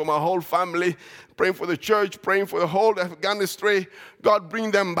praying for my whole family, praying for the church, praying for the whole that have gone astray. God,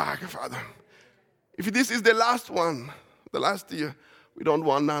 bring them back, Father. If this is the last one, the last year, we don't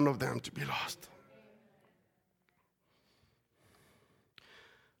want none of them to be lost.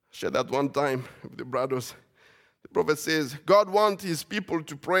 I shared that one time with the brothers. The prophet says, God wants his people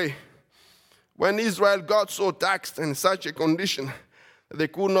to pray. When Israel got so taxed in such a condition that they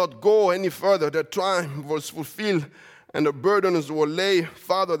could not go any further, their time was fulfilled and the burdens were laid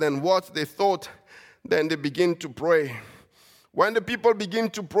farther than what they thought, then they begin to pray. When the people begin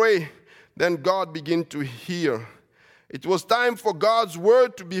to pray, then God begin to hear. It was time for God's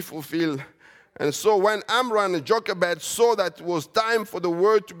word to be fulfilled. And so when Amram and Jochebed saw that it was time for the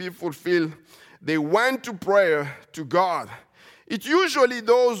word to be fulfilled, they went to prayer to God. It's usually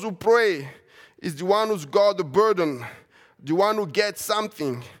those who pray is the one who's got the burden, the one who gets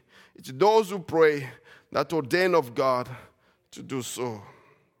something. It's those who pray that ordain of God to do so.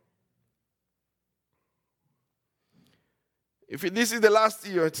 If this is the last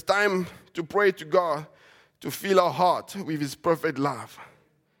year, it's time to pray to God to fill our heart with his perfect love.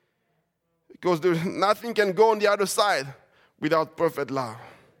 Because nothing can go on the other side without perfect love.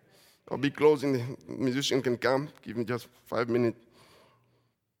 I'll be closing. The musician can come. Give me just 5 minutes.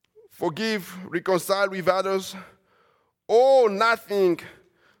 Forgive, reconcile with others. Owe nothing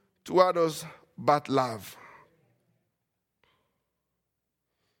to others but love.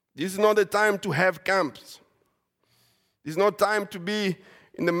 This is not the time to have camps. This is not time to be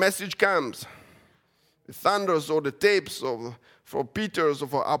in the message camps. The Thunders or the Tapes or for Peters or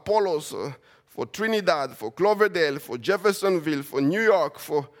for Apollos, for Trinidad, for Cloverdale, for Jeffersonville, for New York,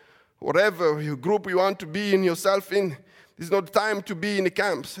 for whatever your group you want to be in yourself in. This is not time to be in the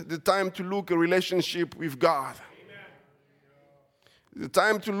camps. It's the time to look a relationship with God. Amen. It's the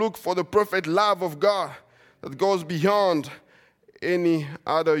time to look for the perfect love of God that goes beyond any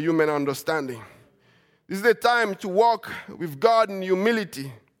other human understanding. This is the time to walk with God in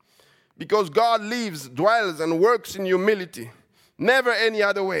humility, because God lives, dwells, and works in humility. Never any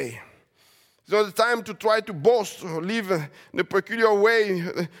other way. It's not the time to try to boast or live in a peculiar way,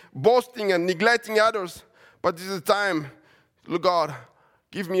 boasting and neglecting others. But this is the time, Lord God,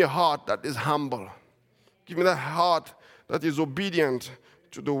 give me a heart that is humble. Give me that heart that is obedient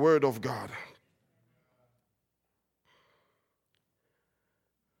to the word of God.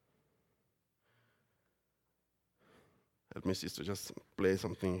 Help me, sister, just play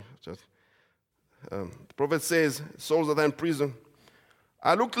something. The prophet says, souls that are in prison.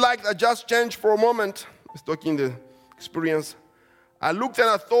 I looked like I just changed for a moment. He's talking the experience. I looked and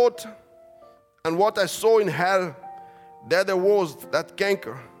I thought, and what I saw in hell, there was that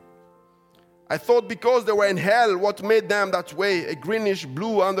canker. I thought because they were in hell, what made them that way? A greenish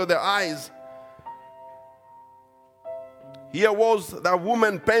blue under their eyes. Here was that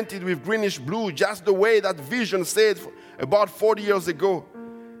woman painted with greenish blue, just the way that vision said about 40 years ago.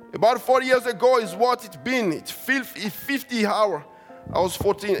 About 40 years ago is what it's been. It's 50 hours. I was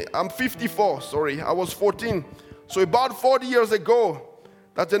 14. I'm 54, sorry. I was 14. So about 40 years ago,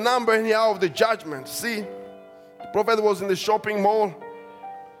 that's the number anyhow of the judgment. See, the prophet was in the shopping mall.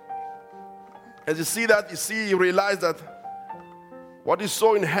 As you see that, you realize that what he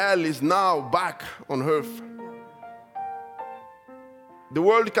saw in hell is now back on earth. The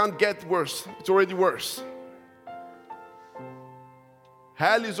world can't get worse. It's already worse.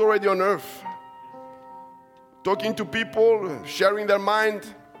 Hell is already on earth. Talking to people, sharing their mind,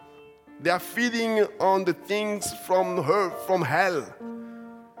 They are feeding on the things from hell.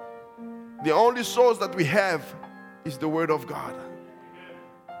 The only source that we have is the Word of God.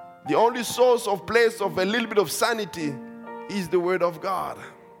 The only source of place of a little bit of sanity is the Word of God.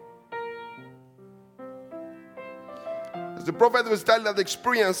 As the prophet was telling that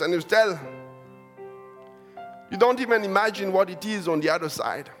experience, and he was telling, you don't even imagine what it is on the other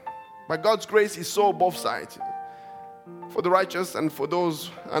side. But God's grace is so both sides. For the righteous and for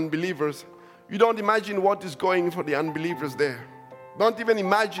those unbelievers. You don't imagine what is going for the unbelievers there. Don't even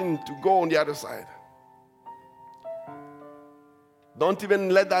imagine to go on the other side. Don't even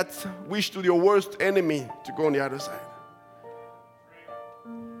let that wish to your worst enemy to go on the other side.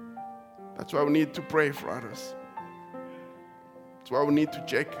 That's why we need to pray for others. That's why we need to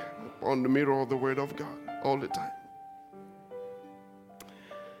check on the mirror of the Word of God all the time.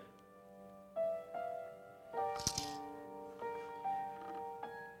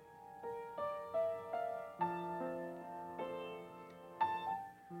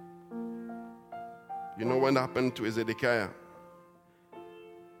 You know what happened to Zedekiah? I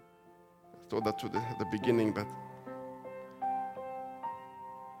told that at the beginning, but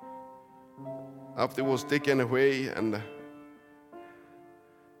after he was taken away and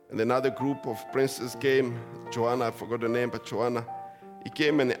another group of princes came, Joanna, I forgot the name, but Joanna, he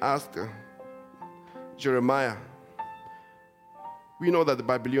came and asked Jeremiah, we know that the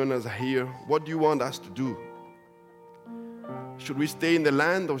Babylonians are here. What do you want us to do? Should we stay in the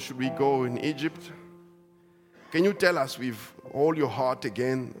land or should we go in Egypt? Can you tell us with all your heart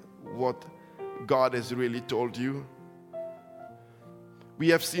again what God has really told you? We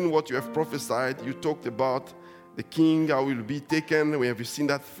have seen what you have prophesied. You talked about the king, how he will be taken. We have seen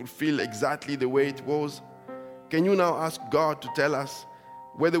that fulfill exactly the way it was. Can you now ask God to tell us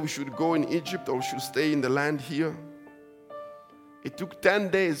whether we should go in Egypt or we should stay in the land here? It took 10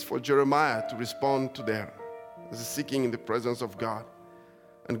 days for Jeremiah to respond to their seeking in the presence of God.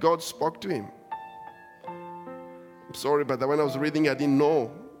 And God spoke to him. I'm sorry, but when I was reading, I didn't know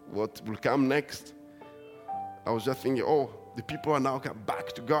what will come next. I was just thinking, oh, the people are now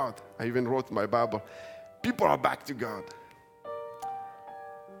back to God. I even wrote in my Bible, people are back to God.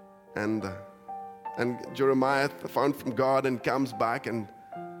 And Jeremiah found from God and comes back and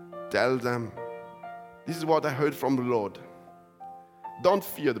tells them, this is what I heard from the Lord. Don't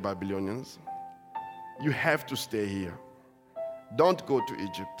fear the Babylonians. You have to stay here. Don't go to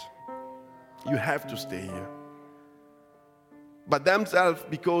Egypt. You have to stay here. But themselves,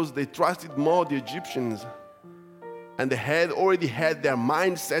 because they trusted more the Egyptians and they had already had their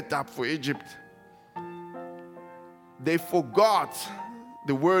mind set up for Egypt, they forgot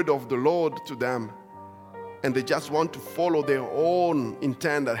the word of the Lord to them and they just want to follow their own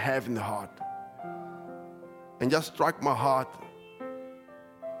intent that they have in the heart. And just struck my heart,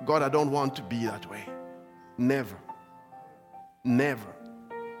 God, I don't want to be that way. Never. Never.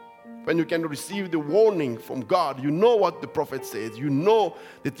 When you can receive the warning from God, you know what the prophet says. You know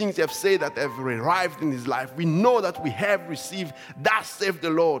the things they have said that have arrived in his life. We know that we have received, thus saith the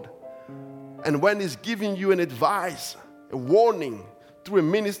Lord. And when he's giving you an advice, a warning, through a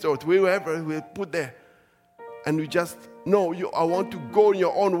minister or through whoever we put there, and you just, no, I want to go in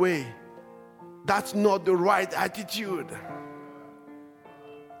your own way. That's not the right attitude.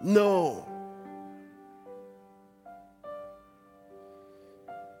 No.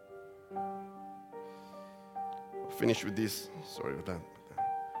 Finish with this. Sorry about that.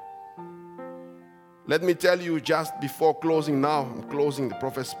 Let me tell you just before closing now, I'm closing, the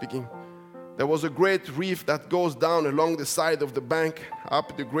prophet speaking. There was a great reef that goes down along the side of the bank,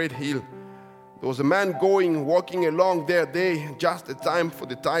 up the great hill. There was a man walking along there just the time for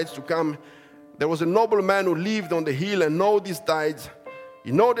the tides to come. There was a nobleman who lived on the hill and knew these tides.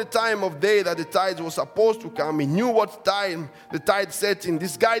 He knew the time of day that the tides were supposed to come. He knew what time the tide set in.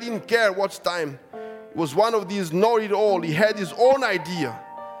 This guy didn't care what time. He was one of these know-it-all. He had his own idea.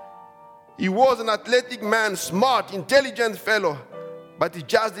 He was an athletic man, smart, intelligent fellow, but he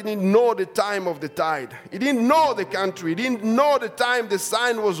just didn't know the time of the tide. He didn't know the country. He didn't know the time the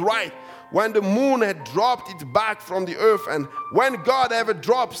sign was right, when the moon had dropped it back from the earth. And when God ever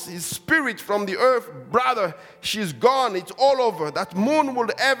drops his spirit from the earth, brother, she's gone. It's all over. That moon will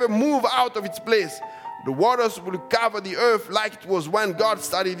ever move out of its place. The waters will cover the earth like it was when God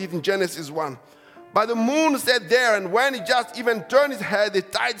started it in Genesis 1. But the moon sat there, and when he just even turned his head, the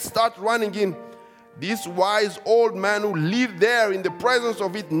tide started running in. This wise old man who lived there in the presence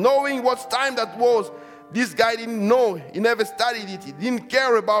of it, knowing what time that was, this guy didn't know. He never studied it. He didn't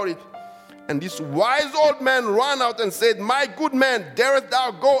care about it. And this wise old man ran out and said, my good man, darest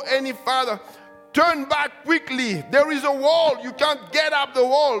thou go any farther? Turn back quickly. There is a wall. You can't get up the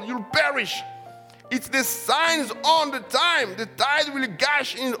wall. You'll perish. It's the signs on the time. The tide will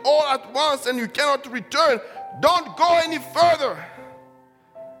gush in all at once and you cannot return. Don't go any further.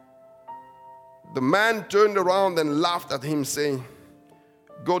 The man turned around and laughed at him, saying,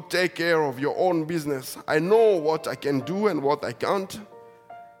 go take care of your own business. I know what I can do and what I can't.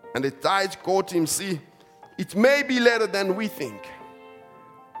 And the tide caught him. See, it may be later than we think.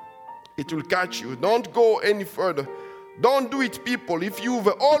 It will catch you. Don't go any further. Don't do it, people. If you've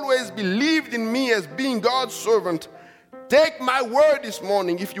always believed in me as being God's servant, take my word this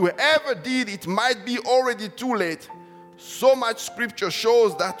morning. If you ever did, it might be already too late. So much scripture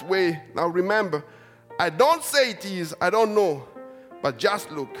shows that way. Now remember, I don't say it is, I don't know, but just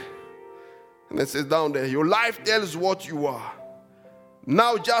look. And it says down there, your life tells what you are.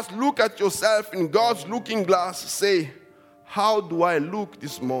 Now just look at yourself in God's looking glass. Say, how do I look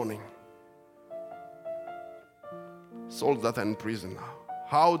this morning? Souls that are in prison now.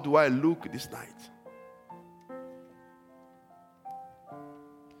 How do I look this night?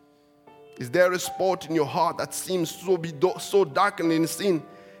 Is there a spot in your heart that seems so darkened in sin?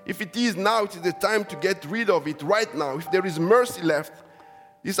 If it is now, it is the time to get rid of it right now. If there is mercy left,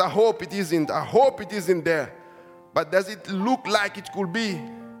 this I hope it isn't. I hope it isn't there. But does it look like it could be?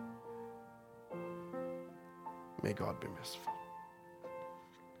 May God be merciful.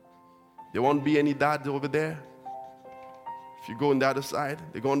 There won't be any dad over there. If you go on the other side,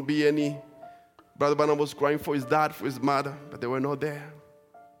 there won't be any. Brother Branham was crying for his dad, for his mother, but they were not there.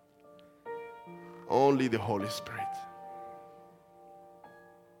 Only the Holy Spirit.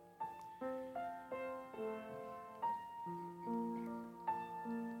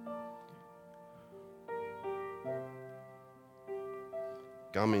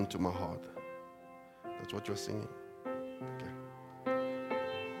 Come into my heart. That's what you're singing. Okay.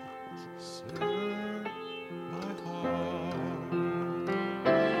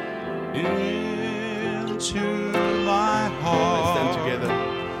 Into my heart. Let's stand together.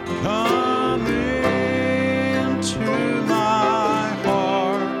 Come into my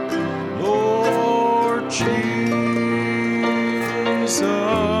heart, Lord Jesus.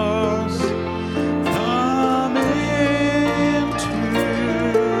 Come in today.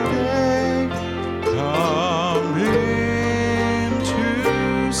 Come in to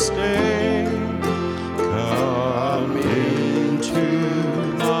stay. Come into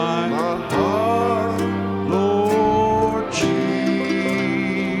my heart, Lord Jesus.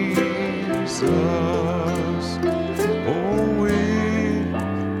 Oh,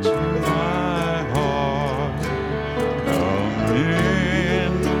 into my heart. Come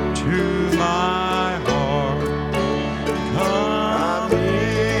into my heart. Come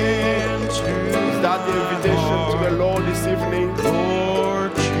into Is that the invitation to the Lord this evening?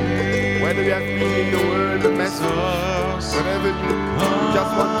 Lord Jesus. Whether you have been in the word, the message, whatever you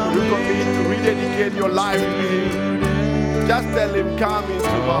just want to recommit, to rededicate your life to Him, just tell Him, come into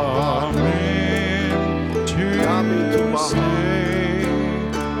my heart. Come into my heart.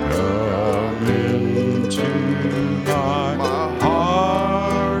 Come into my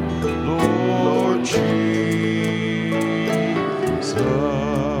heart, Lord Jesus.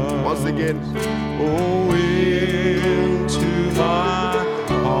 Once again, Oh, into my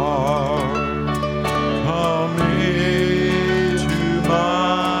heart. Come into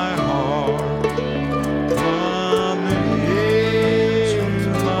my heart. Come into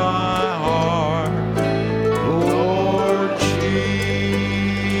my heart, Lord Jesus.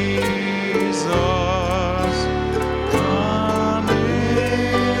 Come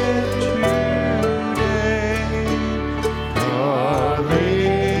in today. Come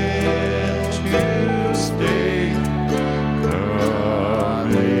in to stay.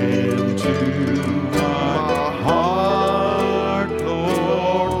 Come into my heart,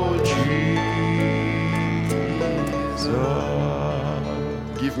 Lord Jesus.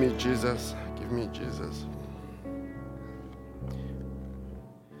 give me Jesus. Give me Jesus.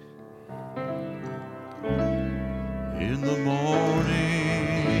 In the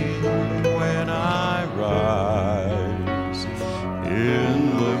morning when I rise,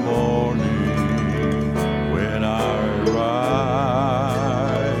 in the morning when I rise,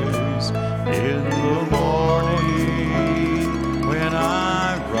 in the morning when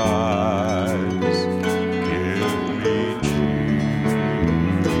I rise, give me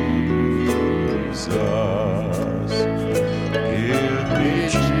Jesus, give me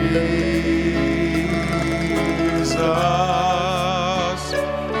Jesus,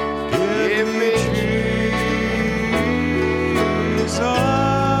 give me Jesus.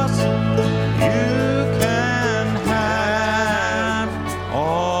 You can have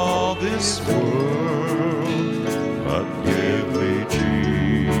all this world, but give me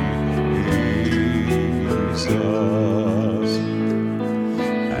Jesus.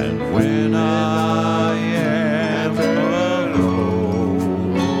 And when I am alone,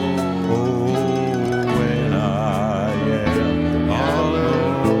 oh, when I am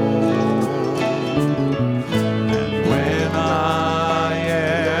alone, and when I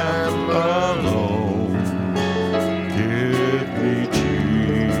am alone, give me Jesus.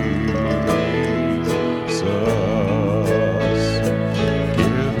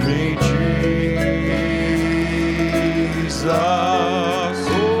 Give me Jesus.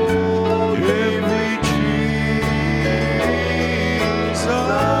 Oh, give me Jesus.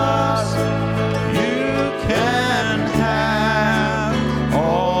 You can have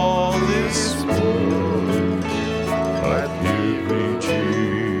all this world, but give me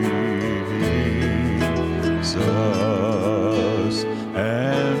Jesus.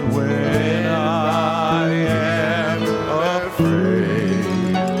 And when I am afraid,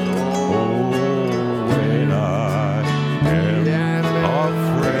 oh, when I am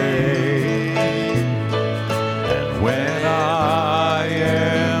afraid, and when I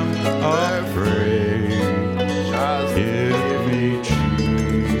am afraid, give me Jesus.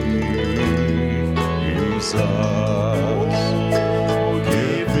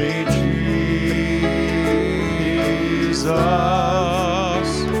 Give me Jesus.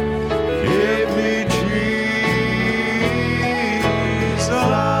 Give me Jesus.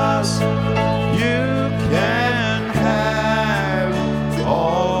 You can have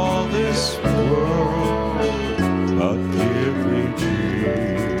all this world, but give me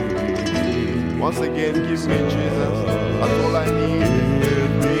Jesus. Once again, give me Jesus. That's all I need.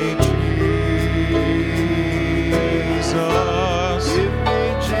 Give me Jesus. Give me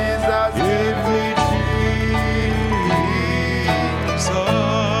Jesus. Give me Jesus.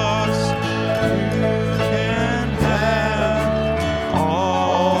 You can have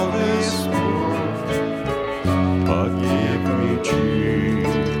all this world, but give me Jesus.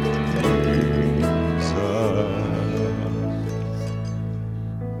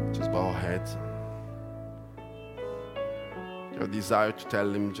 Just bow our heads. Your desire to tell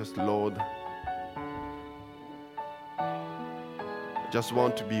him, just Lord, I just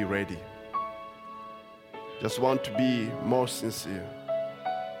want to be ready. Just want to be more sincere.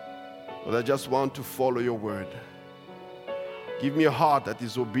 Lord, I just want to follow your word. Give me a heart that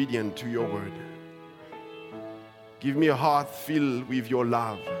is obedient to your word. Give me a heart filled with your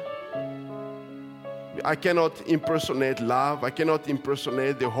love. I cannot impersonate love. I cannot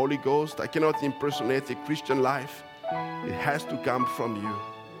impersonate the Holy Ghost. I cannot impersonate a Christian life. It has to come from you.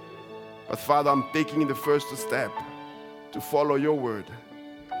 But Father, I'm taking the first step to follow your word.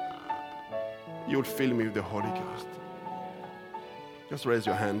 You'll fill me with the Holy Ghost. Just raise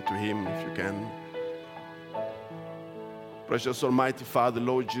your hand to him if you can. Precious Almighty Father,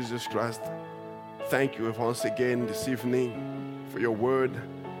 Lord Jesus Christ, thank you once again this evening for your word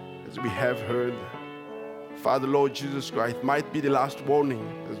as we have heard. Father, Lord Jesus Christ, might be the last warning,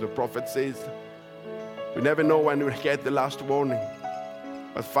 as the prophet says. We never know when we'll get the last warning.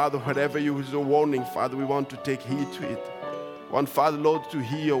 But Father, whatever is a warning, Father, we want to take heed to it. We want, Father, Lord, to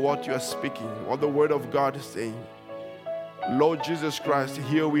hear what you are speaking, what the word of God is saying. Lord Jesus Christ,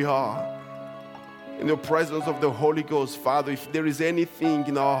 here we are in the presence of the Holy Ghost. Father, if there is anything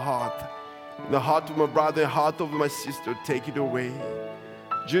in our heart, in the heart of my brother, the heart of my sister, take it away.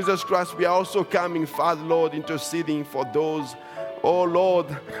 Jesus Christ, we are also coming, Father, Lord, interceding for those, oh Lord,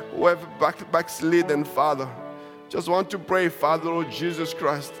 who have backslidden, Father. Just want to pray, Father, Lord Jesus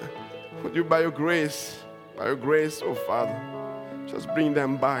Christ, would you by your grace, oh Father, just bring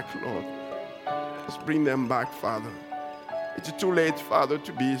them back, Lord. Just bring them back, Father. It's too late, Father,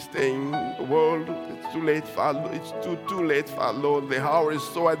 to be staying in the world. It's too late, Father. It's too late, Father, Lord. The hour is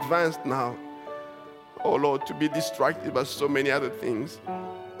so advanced now. Oh, Lord, to be distracted by so many other things.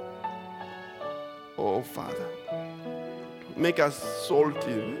 Oh, Father, make us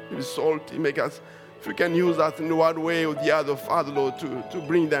salty. Make us, if you can use us in one way or the other, Father, Lord, to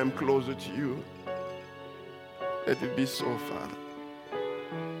bring them closer to you. Let it be so, Father.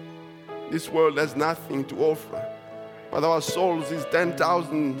 This world has nothing to offer, but our souls is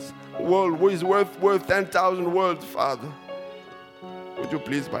 10,000 world, is worth 10,000 worlds, Father. Would you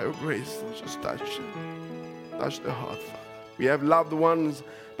please, by your grace, just touch the heart, Father. We have loved ones,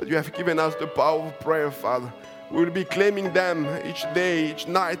 but you have given us the power of prayer, Father. We will be claiming them each day, each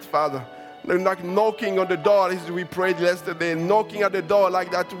night, Father. Like knocking on the door, as we prayed yesterday, knocking at the door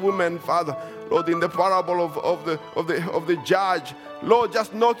like that woman, Father. Lord, in the parable of the judge, Lord,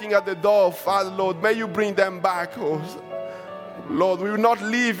 just knocking at the door, Father, Lord, may you bring them back. Oh, Lord, we will not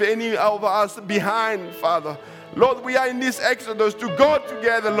leave any of us behind, Father. Lord, we are in this exodus to go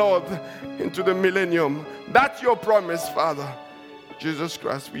together, Lord, into the millennium. That's your promise, Father. Jesus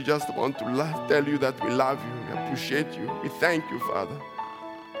Christ, we just want to tell you that we love you, we appreciate you, we thank you, Father.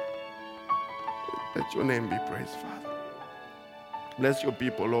 Let your name be praised, Father. Bless your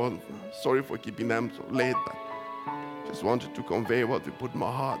people, Lord. Sorry for keeping them so late, but just wanted to convey what you put in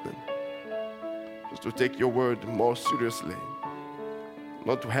my heart, and just to take your word more seriously.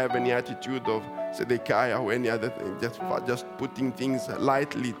 Not to have any attitude of Zedekiah or any other thing, just putting things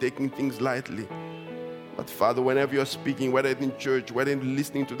lightly, taking things lightly. But Father, whenever you're speaking, whether in church, whether in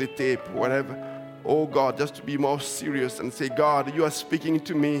listening to the tape, whatever, oh God, just to be more serious and say, God, you are speaking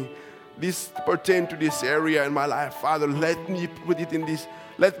to me. This pertains to this area in my life. Father, let me put it in this.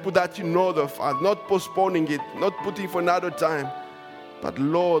 Let's put that in order, Father. Not postponing it, not putting for another time. But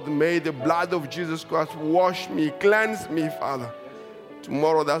Lord, may the blood of Jesus Christ wash me, cleanse me, Father.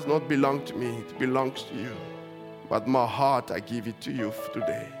 Tomorrow does not belong to me, it belongs to you. But my heart, I give it to you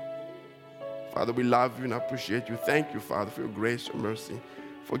today. Father, we love you and appreciate you. Thank you, Father, for your grace, your mercy.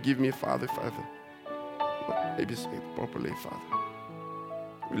 Forgive me, Father, maybe say it properly, Father.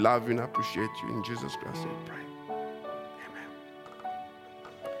 We love you and appreciate you. In Jesus Christ, we pray. Amen.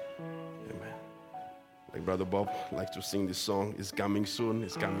 Amen. Like Brother Bob likes to sing this song, It's Coming Soon,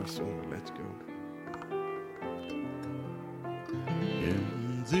 It's Coming Soon. Let's go.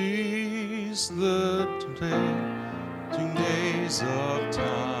 In these the tempting days of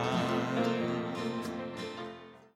time,